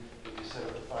fundraising. If you set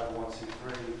up a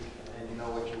 501c3, and you know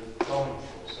what you're going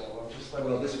for. So I'm just like.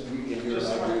 Well, this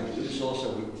is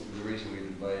also the reason we've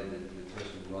invited the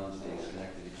person who runs the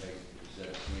Schenectady PEG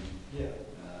to present Yeah.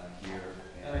 here.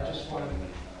 And I just wanted to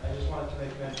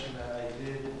make mention that I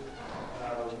did,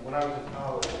 when I was in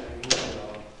college,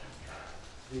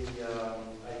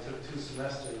 I took 2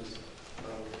 semesters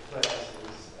of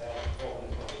classes at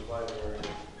Albany Public Library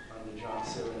under John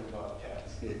Sirin and Bob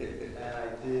Katz. And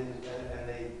I did, and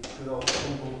they, good old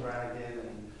Boom Brannigan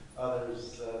and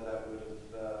others that would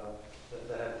have,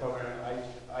 that had programmed.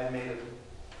 I made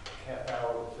a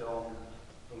half-hour film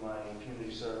for my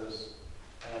community service,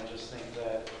 and I just think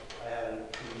that I had a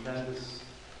tremendous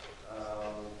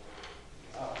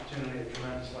opportunity, a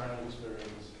tremendous learning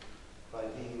experience by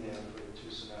being there for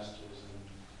 2 semesters. And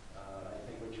I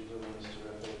think what you're doing is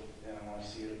terrific, and I want to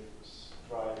see it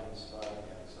thrive and survive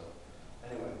again. So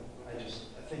anyway, I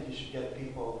think you should get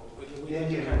people. We like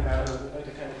to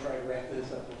kind of try to wrap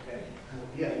this up, okay?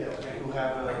 Yeah, who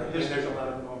have a There's a lot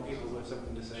of more people with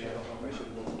something to say. I don't know if I should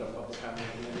have opened up public comment.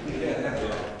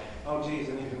 Oh, geez,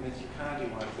 and even Mr. Kanji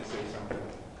wanted to say something.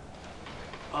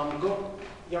 Go,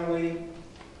 young lady,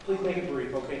 please make it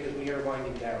brief, okay, because we are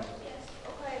winding down. Yes,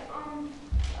 okay,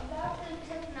 about the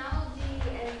technology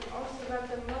and also about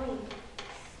the money,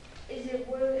 is it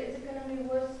gonna be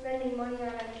worth spending money on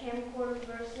a camcorder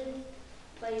versus,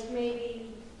 like,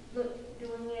 maybe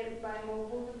doing it by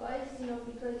mobile device, you know,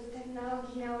 because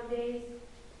technology nowadays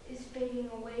is fading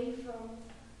away from,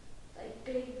 like,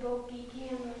 big bulky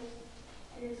cameras,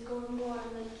 and it's going more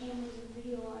on, like, cameras and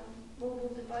video on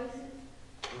mobile devices.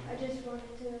 I just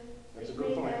wanted to That's a like, good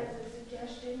make point. that as a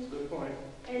suggestion. That's a good point.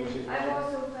 And Which is I've why-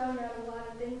 also found out a lot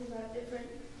of things about different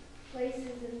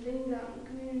places and things out in the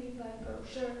community by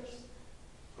brochures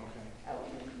Okay, out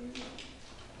in the community.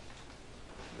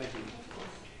 thank you.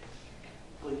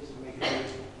 Please make it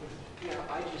brief.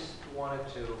 Yeah, I just wanted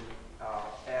to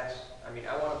ask,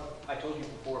 I told you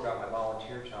before about my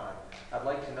volunteer time. I'd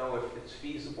like to know if it's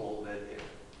feasible that if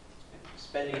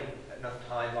spending enough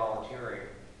time volunteering,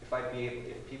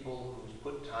 if people who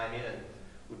put time in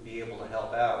would be able to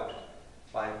help out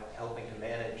by helping to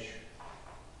manage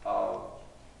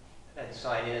and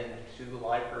sign in to the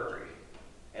library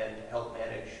and help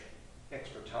manage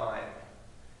extra time.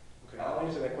 Okay, I'll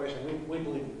answer that question. We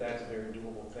believe that that's a very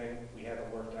doable thing. We haven't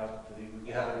worked out the.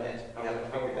 You haven't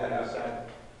figured that out yet?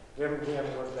 We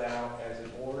haven't worked that out as a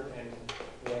board, and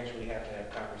we actually have to have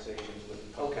conversations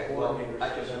with the Okay, well, coordinators I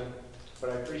for just- them. But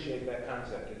I appreciate that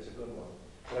concept, it's a good one.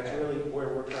 And that's really where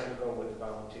we're trying to go with the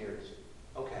volunteers,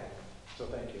 Okay. so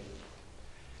thank you.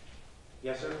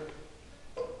 Yes, sir?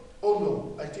 Oh,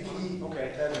 no, I think he,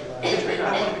 Okay.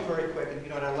 I want to be very quick,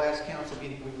 and at our last council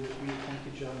meeting, we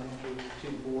appointed John Andrews to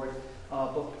the board.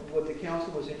 But what the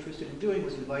council was interested in doing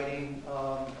was inviting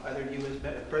either you as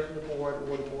president of the board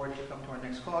or the board to come to our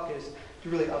next caucus to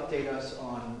really update us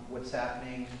on what's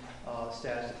happening,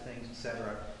 status of things, et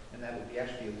cetera. And that would be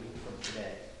actually a week from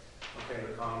today. Okay,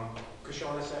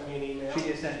 Kashana sent me an email. She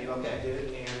did send you, I okay.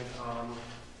 did, and,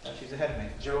 She's ahead of me.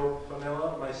 Joe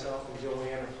Pamela, myself, and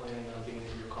Joanne are planning on being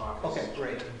in your caucus. Okay,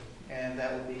 great. And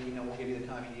that will be, we'll give you the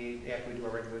time you need after we do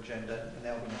our regular agenda, and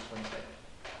that will be next Wednesday.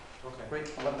 Okay,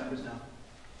 Great, I'll let members know.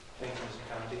 thank you,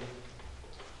 Mr. Conti.